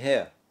my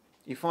hair,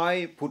 if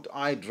I put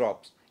eye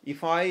drops,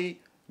 if I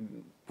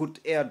put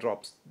ear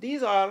drops, we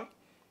are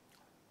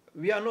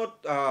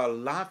not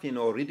laughing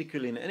or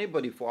ridiculing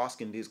anybody for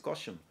asking this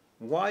question.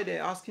 Why they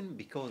asking?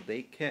 Because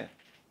they care.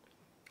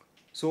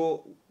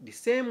 So the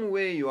same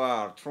way you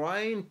are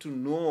trying to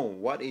know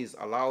what is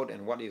allowed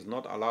and what is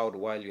not allowed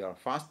while you are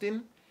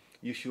fasting,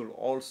 you should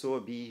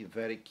also be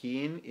very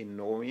keen in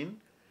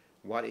knowing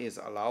what is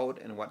allowed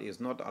and what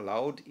is not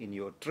allowed in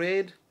your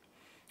trade,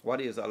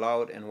 what is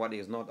allowed and what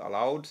is not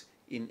allowed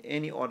in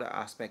any other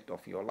aspect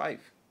of your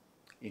life,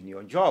 in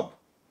your job,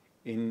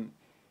 in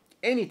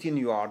anything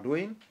you are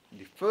doing.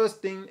 The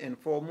first thing and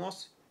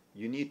foremost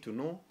you need to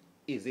know,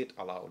 is it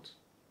allowed?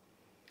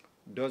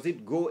 Does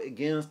it go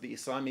against the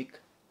Islamic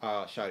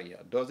Sharia?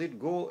 Does it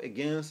go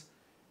against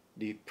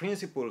the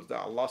principles that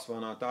Allah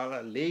subhanahu wa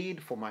ta'ala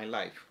laid for my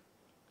life?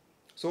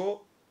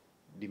 So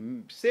the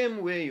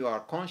same way you are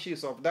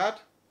conscious of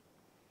that,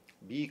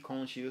 be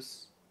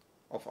conscious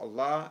of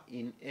Allah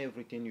in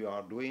everything you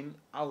are doing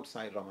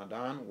outside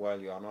Ramadan while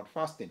you are not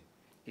fasting.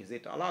 Is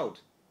it allowed?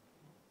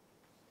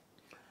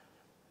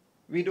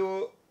 We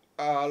do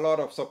a lot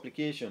of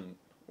supplication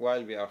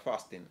while we are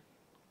fasting,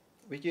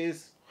 which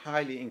is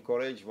highly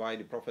encouraged by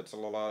the Prophet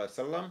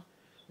ﷺ,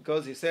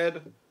 because he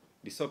said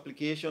the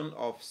supplication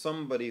of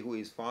somebody who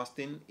is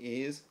fasting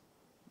is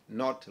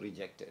not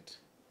rejected.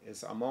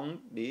 It's among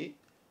the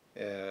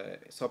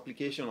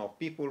supplication of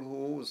people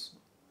whose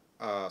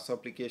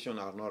supplication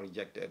are not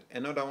rejected.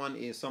 Another one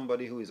is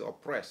somebody who is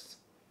oppressed.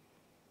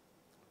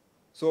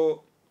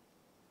 So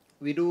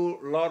we do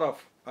a lot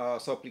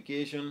of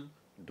supplication,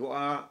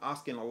 dua,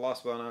 asking Allah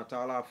subhanahu wa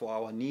ta'ala for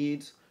our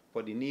needs,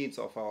 for the needs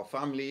of our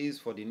families,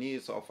 for the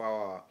needs of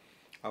our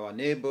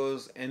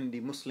neighbors and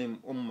the Muslim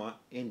Ummah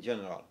in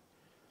general.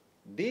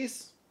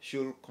 This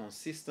should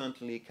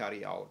consistently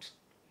carry out,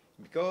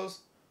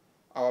 because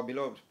our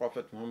beloved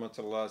Prophet Muhammad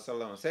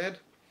said,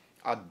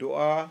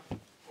 "Ad-du'a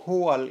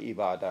huwa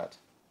al-ibadat."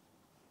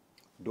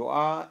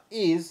 Dua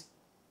is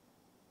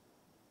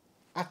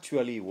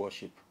actually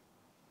worship.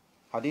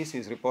 Hadith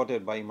is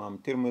reported by Imam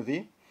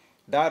Tirmidhi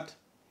that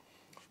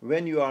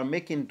when you are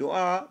making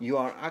dua, you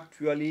are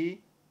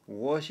actually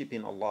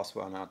worshipping Allah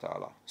subhanahu wa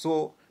ta'ala.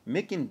 So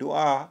making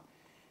dua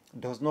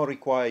does not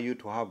require you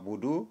to have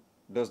wudu,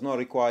 does not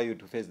require you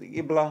to face the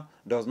Qibla,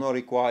 does not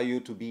require you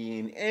to be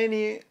in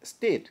any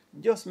state.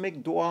 Just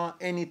make dua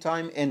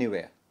anytime,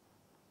 anywhere.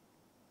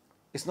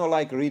 It's not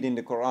like reading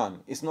the Quran.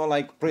 It's not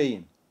like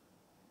praying.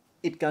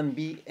 It can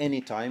be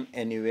anytime,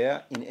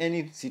 anywhere, in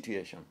any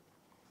situation.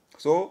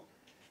 So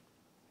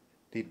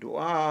the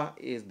dua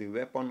is the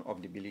weapon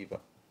of the believer.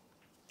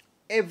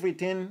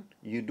 Everything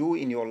you do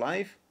in your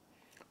life,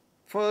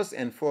 first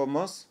and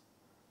foremost,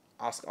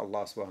 ask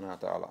Allah subhanahu wa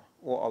ta'ala,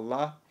 "Oh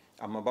Allah,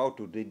 I'm about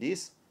to do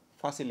this,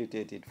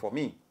 facilitate it for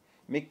me.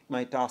 Make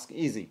my task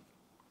easy."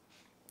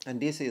 And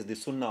this is the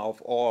sunnah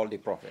of all the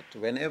prophets.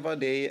 Whenever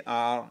they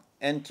are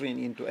entering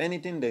into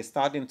anything, they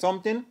start in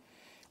something,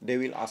 they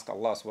will ask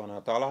Allah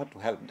subhanahu wa ta'ala to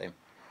help them.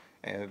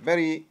 A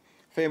very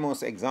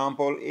famous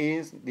example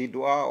is the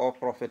dua of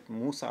Prophet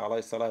Musa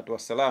alayhi salatu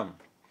wasalam,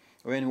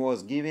 when he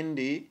was given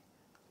the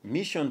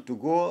mission to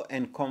go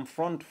and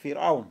confront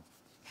Fir'aun,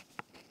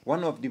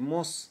 one of the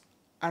most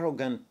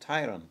arrogant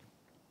tyrant.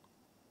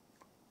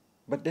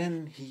 But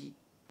then he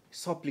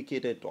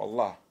supplicated to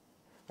Allah,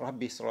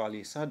 "Rabbi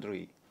isra'li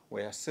sadri wa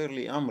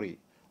yassirli amri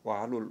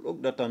wa halul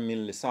uqdatan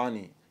min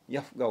lisani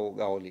yafqahu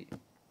qawli."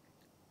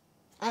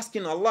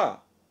 Asking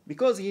Allah,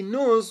 because he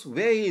knows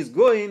where he is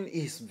going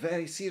is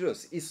very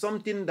serious. It's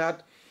something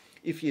that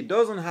if he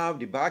doesn't have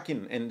the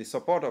backing and the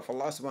support of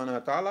Allah subhanahu wa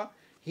ta'ala,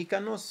 he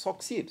cannot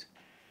succeed.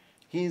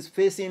 He is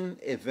facing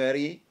a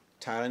very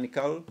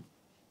tyrannical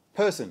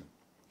person.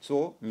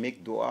 So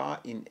make dua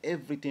in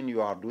everything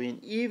you are doing,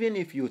 even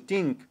if you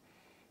think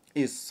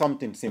is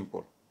something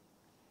simple.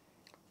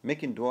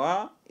 Making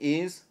dua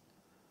is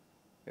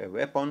a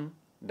weapon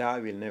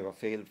that will never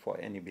fail for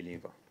any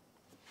believer.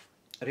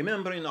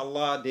 Remembering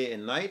Allah day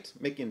and night,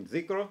 making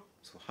dhikr,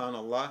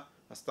 subhanallah,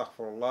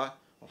 astaghfirullah,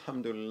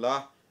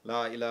 alhamdulillah,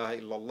 la ilaha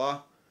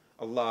illallah,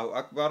 Allahu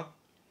Akbar,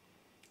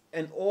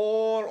 and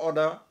all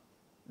other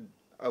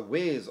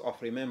ways of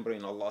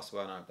remembering Allah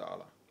subhanahu wa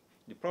ta'ala.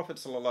 The Prophet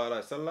sallallahu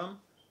alaihi wasallam,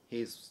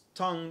 his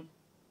tongue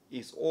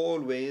is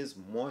always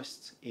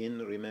moist in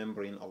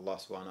remembering Allah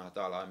subhanahu wa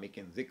ta'ala,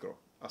 making dhikr,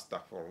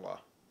 astaghfirullah,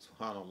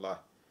 subhanallah,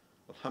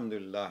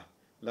 alhamdulillah,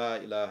 la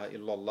ilaha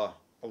illallah,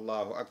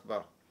 Allahu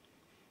Akbar,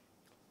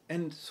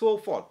 and so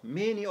forth,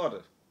 many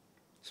others.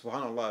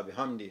 Subhanallah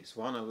bihamdi,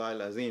 subhanallah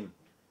al-azim,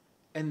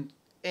 and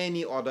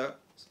any other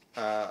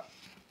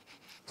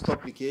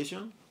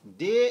supplication,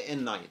 day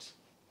and night.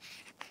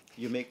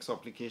 You make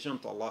supplication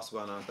to Allah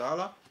subhanahu wa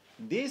ta'ala.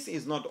 This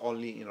is not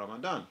only in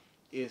Ramadan,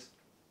 it's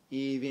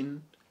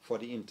even for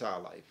the entire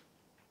life.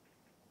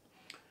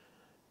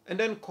 And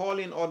then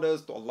calling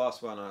others to Allah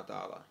subhanahu wa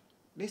ta'ala.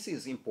 This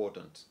is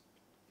important.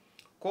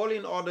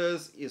 Calling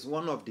others is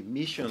one of the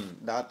missions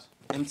that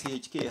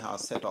MCHK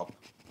has set up.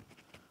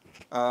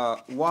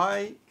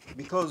 Why?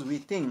 Because we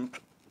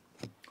think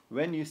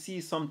when you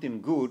see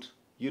something good,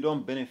 you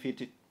don't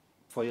benefit it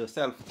for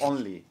yourself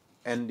only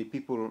and the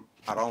people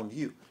around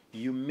you.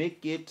 You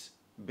make it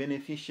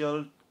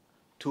beneficial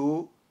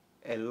to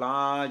a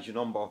large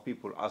number of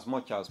people as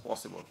much as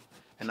possible.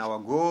 And our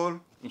goal,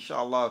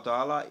 inshallah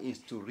ta'ala, is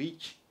to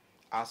reach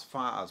as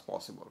far as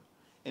possible.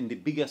 And the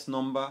biggest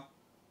number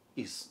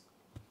is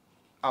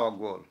our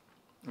goal.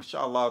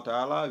 Inshallah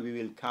ta'ala, we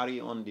will carry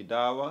on the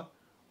dawah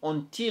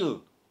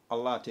until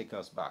Allah takes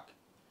us back.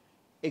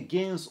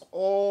 Against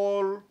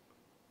all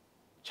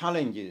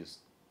challenges,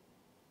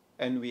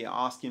 and we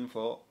are asking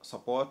for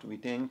support. We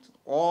thank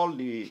all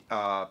the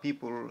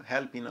people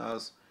helping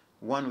us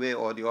one way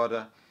or the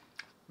other,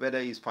 whether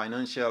it's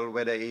financial,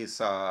 whether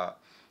it's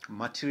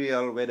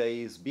material, whether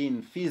it's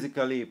being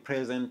physically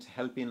present,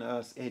 helping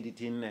us,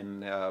 editing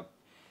and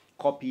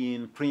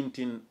copying,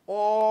 printing.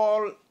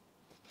 All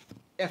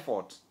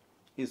effort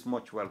is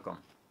much welcome.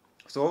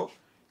 So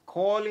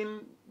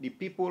calling the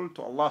people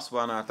to Allah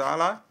subhanahu wa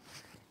ta'ala,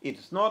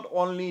 it's not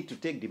only to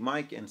take the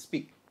mic and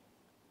speak,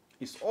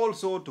 it's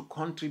also to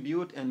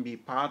contribute and be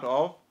part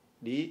of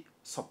the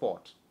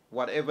support.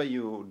 Whatever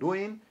you're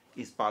doing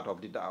is part of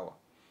the dawah.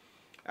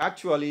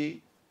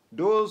 Actually,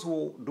 those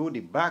who do the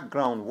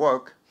background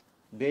work,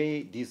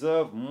 they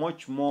deserve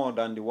much more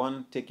than the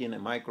one taking a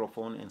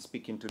microphone and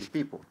speaking to the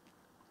people.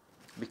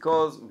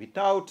 Because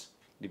without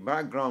the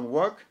background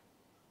work,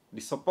 the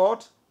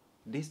support,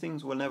 these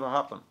things will never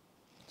happen.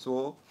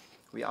 So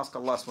we ask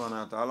Allah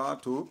subhanahu wa ta'ala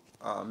to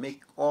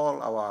make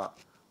all our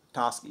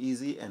tasks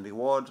easy and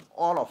reward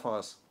all of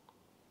us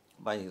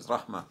by His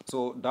rahmah.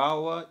 So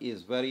dawah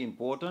is very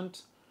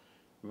important.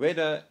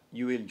 Whether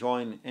you will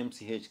join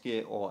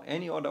MCHK or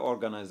any other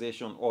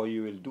organization, or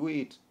you will do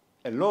it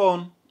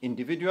alone,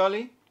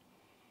 individually,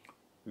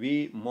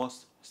 we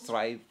must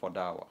strive for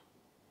dawah.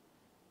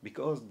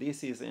 Because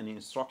this is an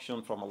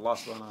instruction from Allah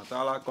subhanahu wa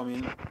ta'ala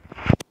coming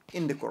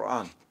in the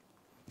Quran.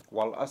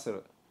 Wal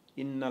asr,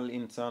 innal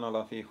insana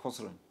lafi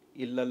khusr,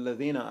 illa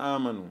alladhina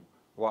amanu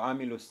wa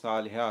amilu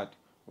salihat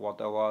wa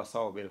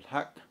tawasaw bil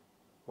haqq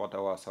wa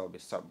tawasaw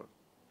bis sabr.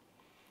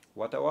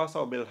 Wa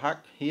tawasaw bil haqq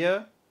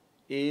here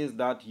is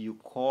that you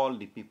call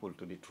the people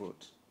to the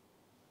truth.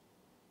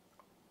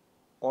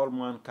 All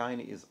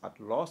mankind is at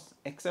loss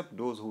except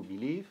those who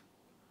believe,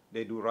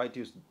 they do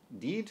righteous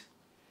deed,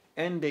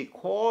 and they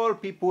call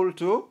people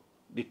to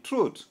the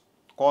truth,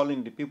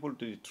 calling the people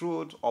to the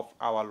truth of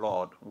our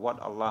Lord, what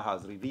Allah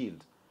has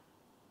revealed,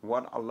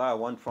 what Allah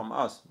wants from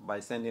us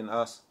by sending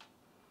us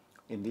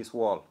in this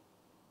world.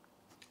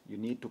 You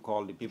need to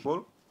call the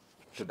people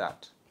to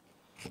that.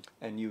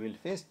 And you will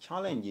face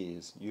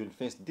challenges, you will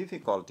face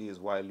difficulties.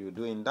 While you're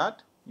doing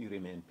that, you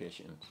remain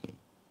patient.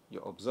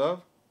 You observe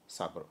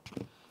sabr.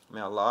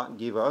 May Allah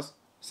give us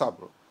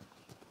sabr.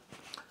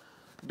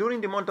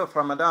 During the month of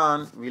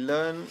Ramadan, we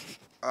learn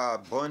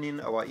burning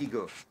our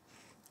ego.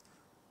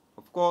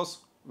 Of course,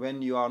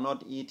 when you are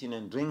not eating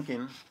and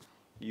drinking,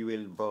 you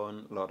will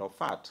burn a lot of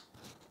fat.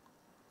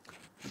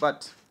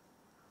 But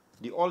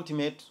the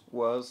ultimate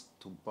was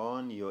to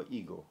burn your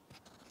ego.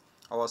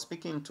 I was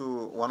speaking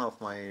to one of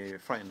my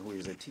friends who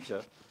is a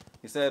teacher.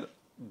 He said,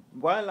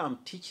 while I'm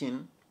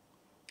teaching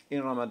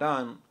in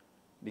Ramadan,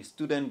 the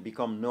students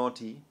become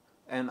naughty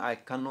and I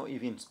cannot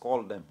even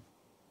scold them.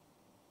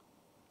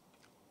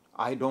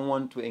 I don't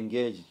want to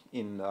engage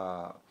in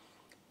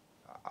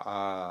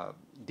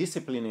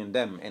disciplining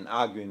them and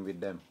arguing with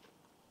them.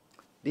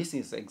 This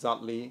is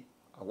exactly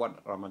what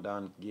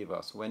Ramadan gives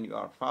us. When you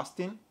are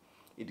fasting,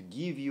 it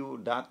gives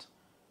you that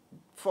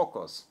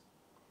focus.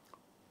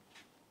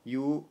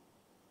 You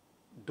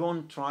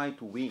don't try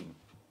to win.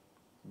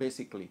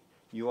 Basically,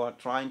 you are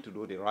trying to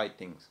do the right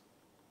things.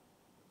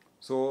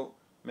 So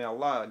may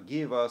Allah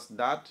give us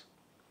that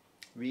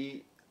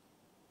we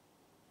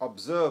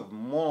observe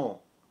more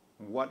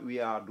what we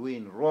are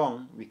doing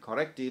wrong, we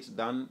correct it,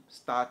 than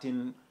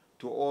starting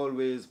to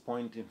always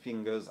pointing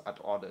fingers at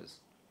others.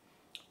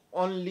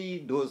 only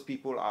those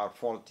people are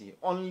faulty,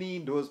 only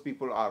those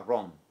people are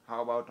wrong.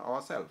 How about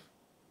ourselves?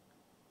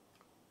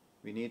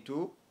 We need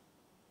to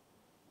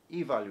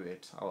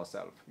evaluate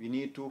ourselves. We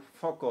need to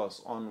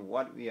focus on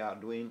what we are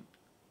doing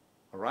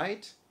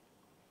right,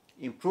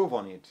 improve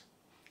on it.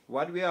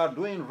 What we are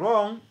doing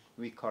wrong,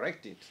 we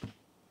correct it.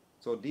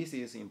 So this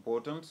is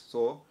important.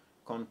 So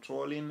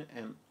controlling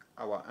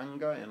our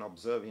anger and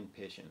observing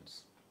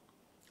patience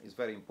is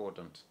very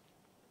important.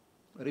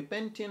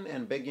 Repenting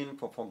and begging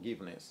for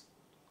forgiveness.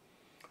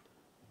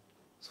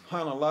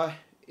 Subhanallah,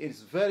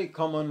 it's very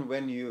common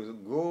when you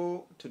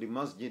go to the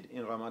masjid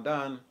in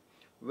Ramadan,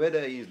 whether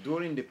it's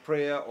during the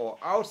prayer or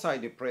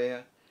outside the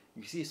prayer,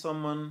 you see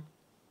someone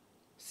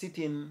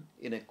sitting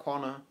in a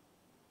corner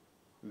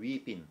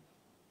weeping,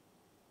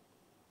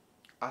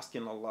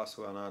 asking Allah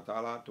subhanahu wa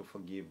ta'ala to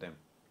forgive them.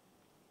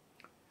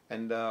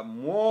 And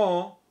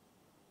more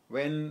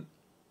when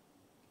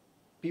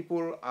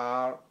people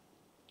are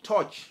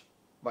touched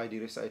by the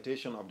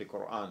recitation of the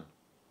Quran,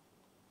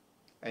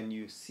 and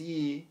you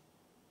see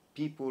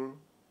people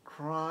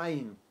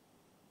crying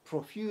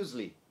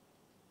profusely.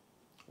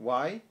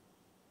 Why?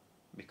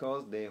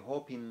 Because they're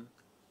hoping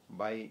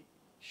by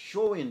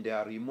showing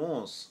their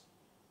remorse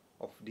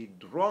of the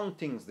wrong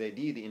things they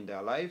did in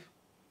their life,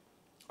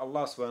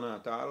 Allah subhanahu wa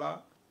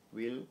ta'ala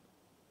will,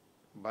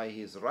 by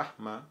His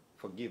rahmah,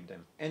 forgive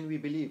them. And we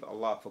believe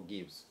Allah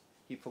forgives.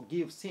 He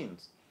forgives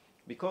sins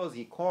because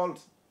He called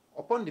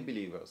upon the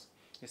believers.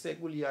 He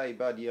said, قُلْ يَا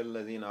عِبَادِيَ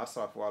الَّذِينَ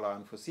أَسْرَفُوا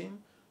عَلَىٰ أَنفُسِهِمْ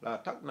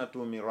لَا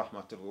تَقْنَطُوا مِنْ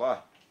رَحْمَةِ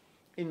اللَّهِ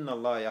إِنَّ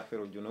اللَّهَ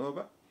يَغْفِرُ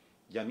الذُّنُوبَ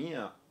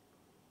جَمِيعًا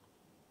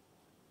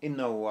إِنَّهُ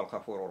هُوَ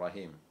الْغَفُورُ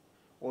الرَّحِيمُ.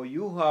 Or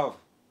you have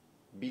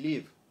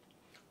believed,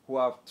 who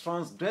have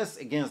transgressed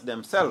against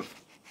themselves,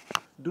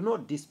 do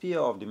not despair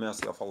of the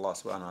mercy of Allah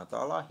subhanahu wa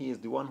ta'ala. He is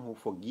the one who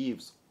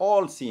forgives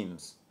all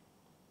sins.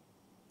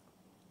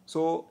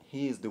 So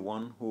He is the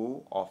one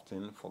who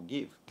often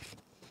forgives.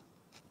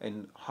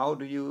 And how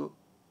do you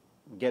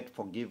get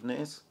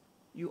forgiveness?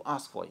 You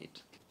ask for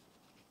it.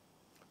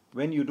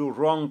 When you do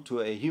wrong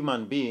to a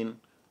human being,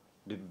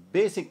 the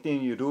basic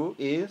thing you do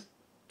is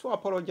to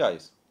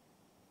apologize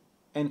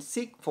and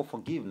seek for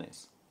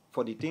forgiveness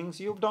for the things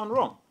you've done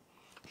wrong.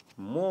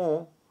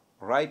 More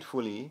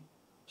rightfully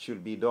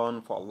should be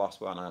done for Allah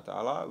subhanahu wa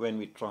ta'ala. When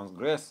we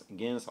transgress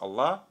against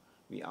Allah,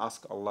 we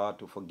ask Allah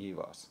to forgive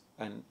us,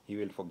 and He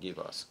will forgive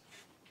us.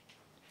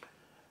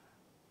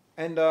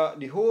 And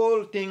the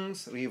whole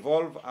things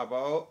revolve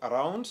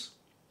around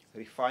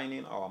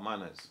refining our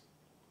manners.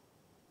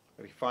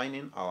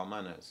 Refining our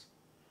manners.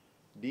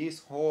 This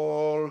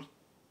whole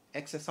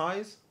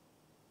exercise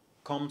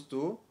comes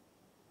to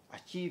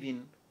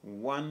achieving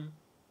one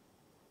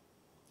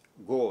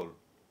goal,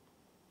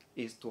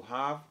 is to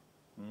have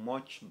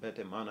much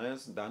better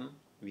manners than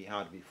we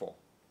had before.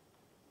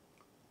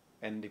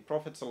 And the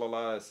Prophet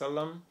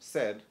ﷺ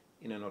said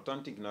in an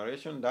authentic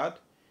narration that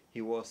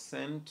he was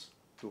sent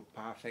to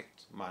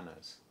perfect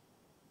manners.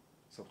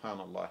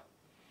 Subhanallah.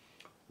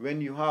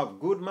 When you have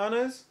good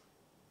manners,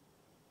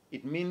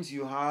 it means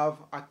you have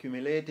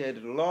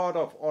accumulated a lot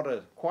of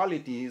other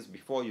qualities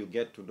before you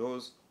get to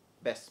those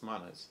best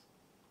manners.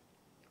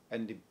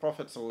 And the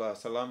Prophet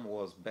ﷺ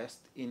was best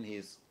in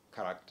his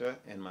character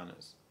and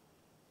manners.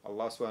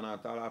 Allah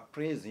subhanahu wa ta'ala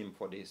praised him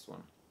for this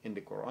one. In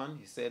the Quran,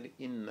 He said,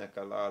 إِنَّكَ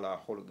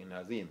لَعَلَىٰ خُلُقٍ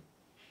عَظِيمٍ.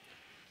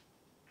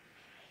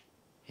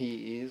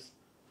 He is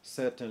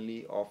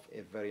certainly of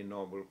a very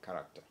noble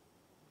character.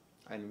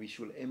 And we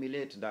should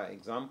emulate that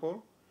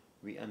example.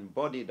 We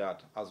embody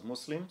that as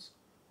Muslims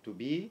to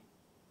be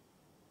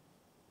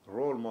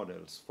role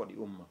models for the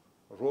Ummah,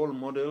 role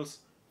models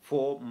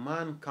for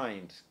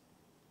mankind.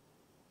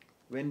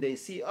 When they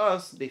see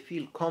us, they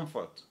feel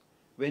comfort.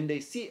 When they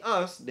see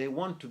us, they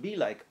want to be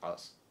like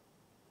us.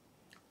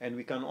 And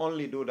we can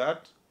only do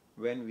that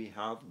when we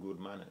have good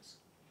manners.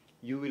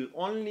 You will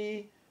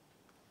only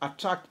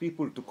attract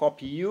people to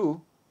copy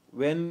you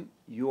when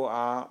you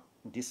are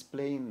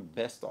displaying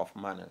best of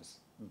manners,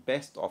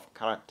 best of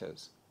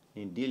characters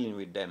in dealing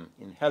with them,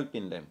 in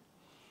helping them.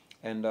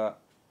 And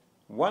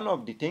one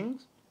of the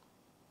things,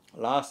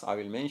 last I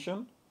will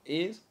mention,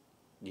 is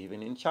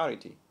giving in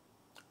charity.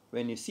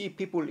 When you see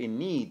people in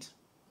need,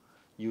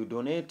 you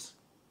donate,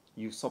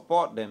 you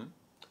support them.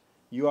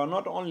 You are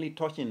not only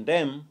touching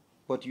them,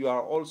 but you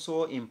are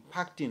also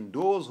impacting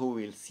those who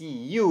will see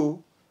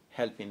you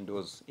helping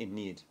those in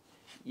need.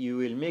 You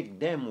will make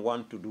them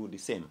want to do the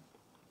same.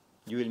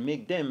 You will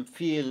make them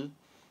feel,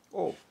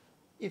 oh,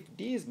 if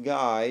this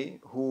guy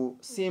who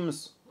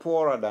seems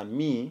poorer than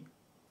me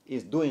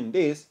is doing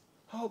this,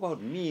 how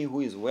about me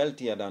who is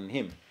wealthier than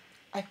him?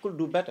 I could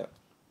do better.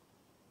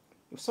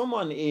 If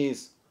someone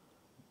is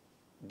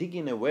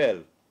digging a well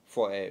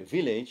for a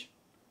village,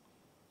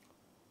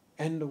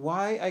 and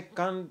why I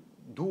can't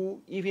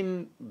do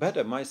even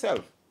better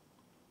myself?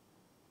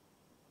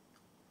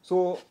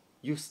 So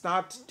you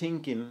start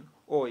thinking,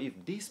 oh, if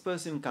this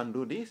person can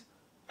do this,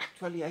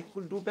 actually I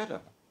could do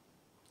better.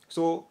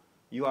 So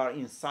you are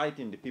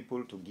inciting the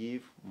people to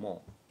give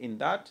more. In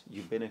that,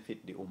 you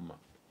benefit the Ummah.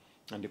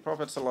 And the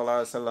Prophet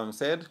ﷺ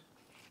said,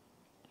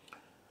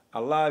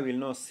 Allah will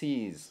not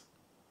cease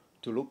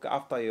to look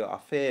after your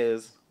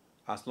affairs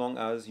as long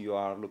as you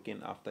are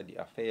looking after the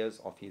affairs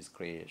of His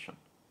creation.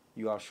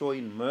 You are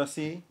showing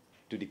mercy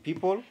to the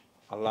people,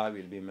 Allah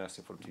will be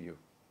merciful to you.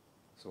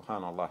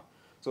 Subhanallah.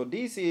 So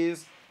this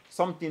is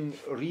something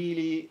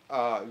really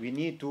we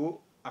need to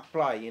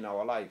apply in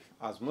our life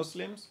as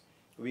Muslims.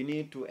 We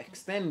need to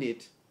extend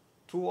it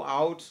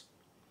throughout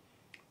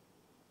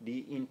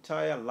the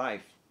entire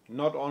life,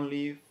 not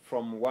only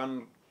from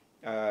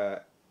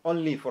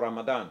only for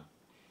Ramadan.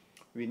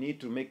 We need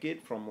to make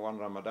it from one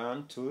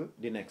Ramadan to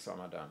the next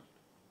Ramadan.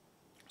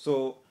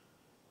 So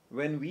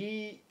when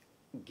we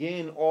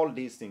gain all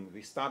these things,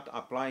 we start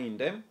applying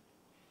them,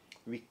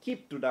 we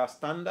keep to that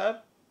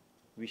standard,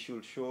 we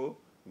should show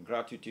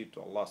gratitude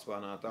to Allah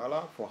subhanahu wa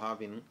ta'ala for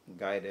having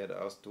guided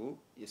us to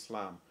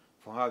Islam,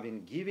 for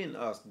having given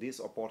us this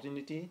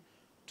opportunity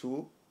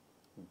to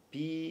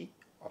be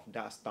of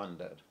that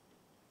standard.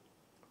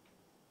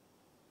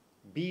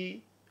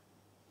 Be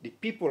the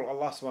people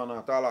Allah subhanahu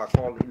wa ta'ala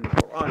called in the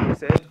Quran. He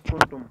said,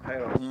 Kuntum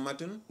khayra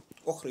ummatin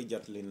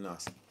ukhrijat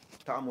linnas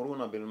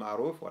ta'muruna bil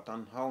ma'ruf wa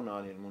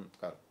tanhauna 'anil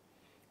munkar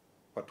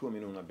wa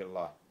tu'minuna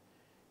billah.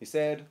 He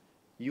said,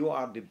 you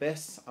are the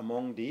best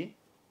among the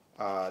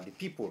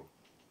people.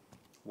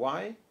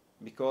 Why?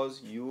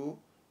 Because you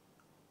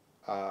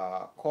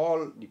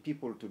call the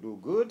people to do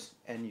good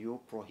and you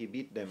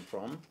prohibit them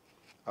from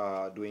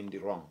doing the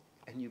wrong.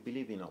 And you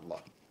believe in Allah.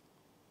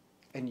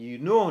 And you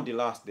know the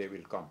last day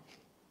will come.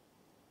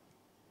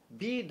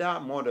 Be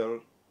that model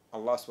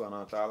Allah subhanahu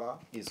wa ta'ala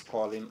is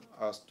calling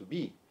us to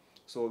be.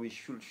 So we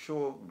should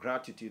show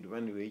gratitude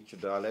when we reach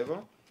that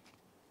level.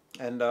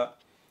 And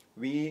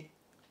we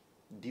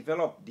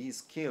develop these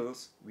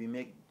skills, we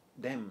make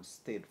them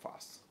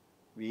steadfast.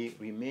 We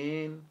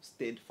remain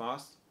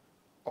steadfast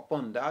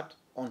upon that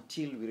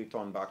until we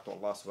return back to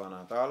Allah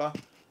subhanahu wa ta'ala.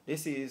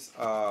 This is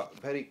a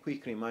very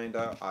quick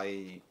reminder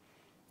I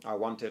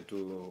wanted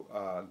to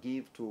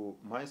give to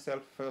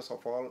myself first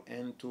of all,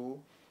 and to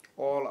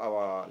all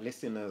our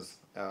listeners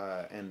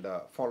and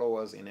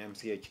followers in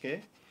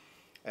MCHK.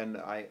 And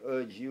I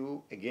urge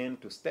you again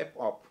to step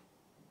up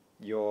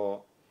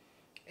your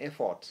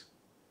effort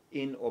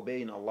in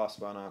obeying Allah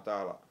subhanahu wa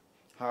ta'ala.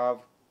 Have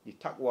the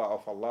taqwa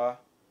of Allah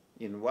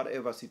in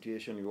whatever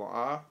situation you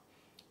are,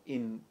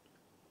 in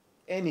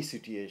any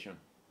situation,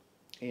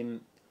 in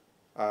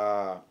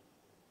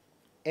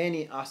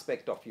any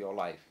aspect of your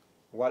life.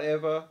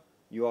 Whatever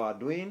you are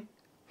doing,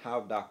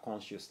 have that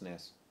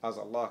consciousness. As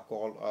Allah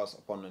called us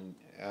upon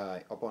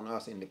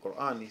us in the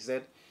Quran, He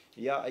said,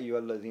 Ya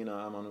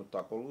ayyuhalladhina amanu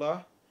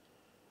taqullah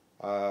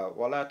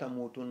wa la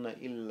tamutunna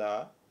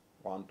illa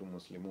wa antum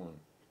muslimun.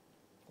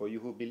 For you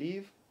who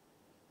believe,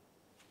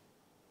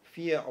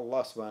 fear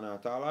Allah subhanahu wa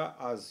ta'ala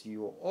as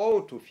you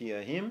ought to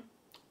fear Him.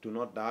 Do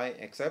not die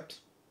except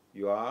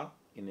you are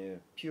in a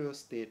pure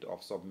state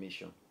of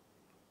submission.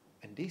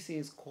 And this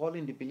is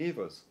calling the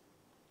believers.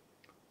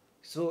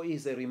 So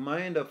it's a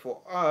reminder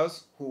for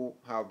us who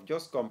have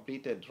just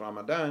completed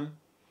Ramadan.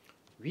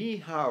 We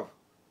have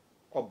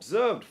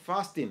observed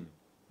fasting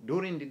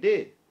during the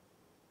day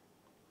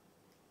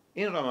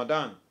in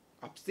Ramadan,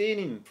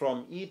 abstaining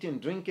from eating,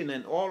 drinking,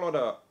 and all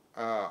other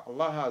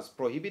Allah has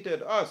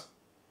prohibited us.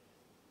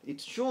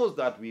 It shows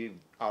that we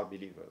are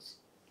believers.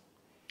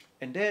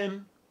 And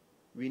then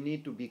we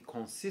need to be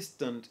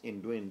consistent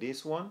in doing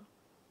this one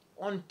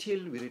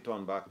until we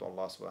return back to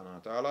Allah subhanahu wa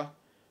ta'ala.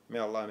 May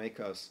Allah make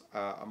us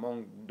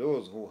among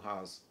those who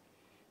has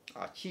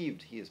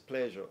achieved His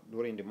pleasure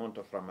during the month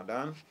of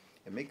Ramadan,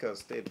 and make us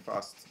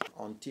steadfast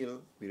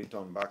until we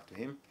return back to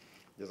Him.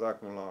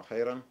 Jazakumullah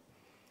khairan.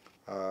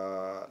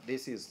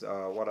 This is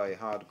what I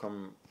had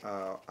come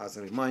as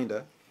a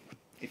reminder.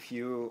 If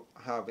you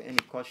have any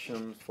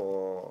questions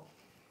for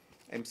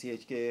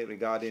MCHK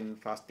regarding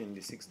fasting the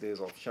 6 days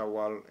of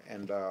Shawwal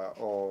and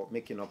or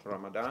making up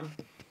Ramadan,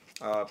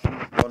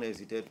 please don't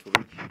hesitate to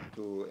reach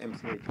to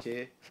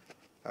MCHK.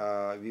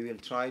 We will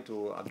try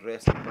to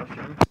address the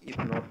questions. If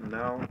not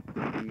now, it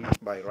will be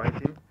by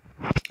writing.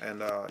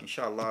 And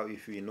inshallah,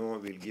 if we know,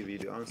 we'll give you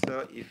the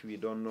answer. If we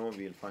don't know,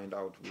 we'll find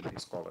out with the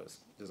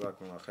scholars.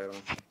 Jazakumullah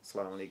khairan.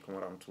 Assalamu alaikum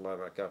wa rahmatullahi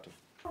wa barakatuh.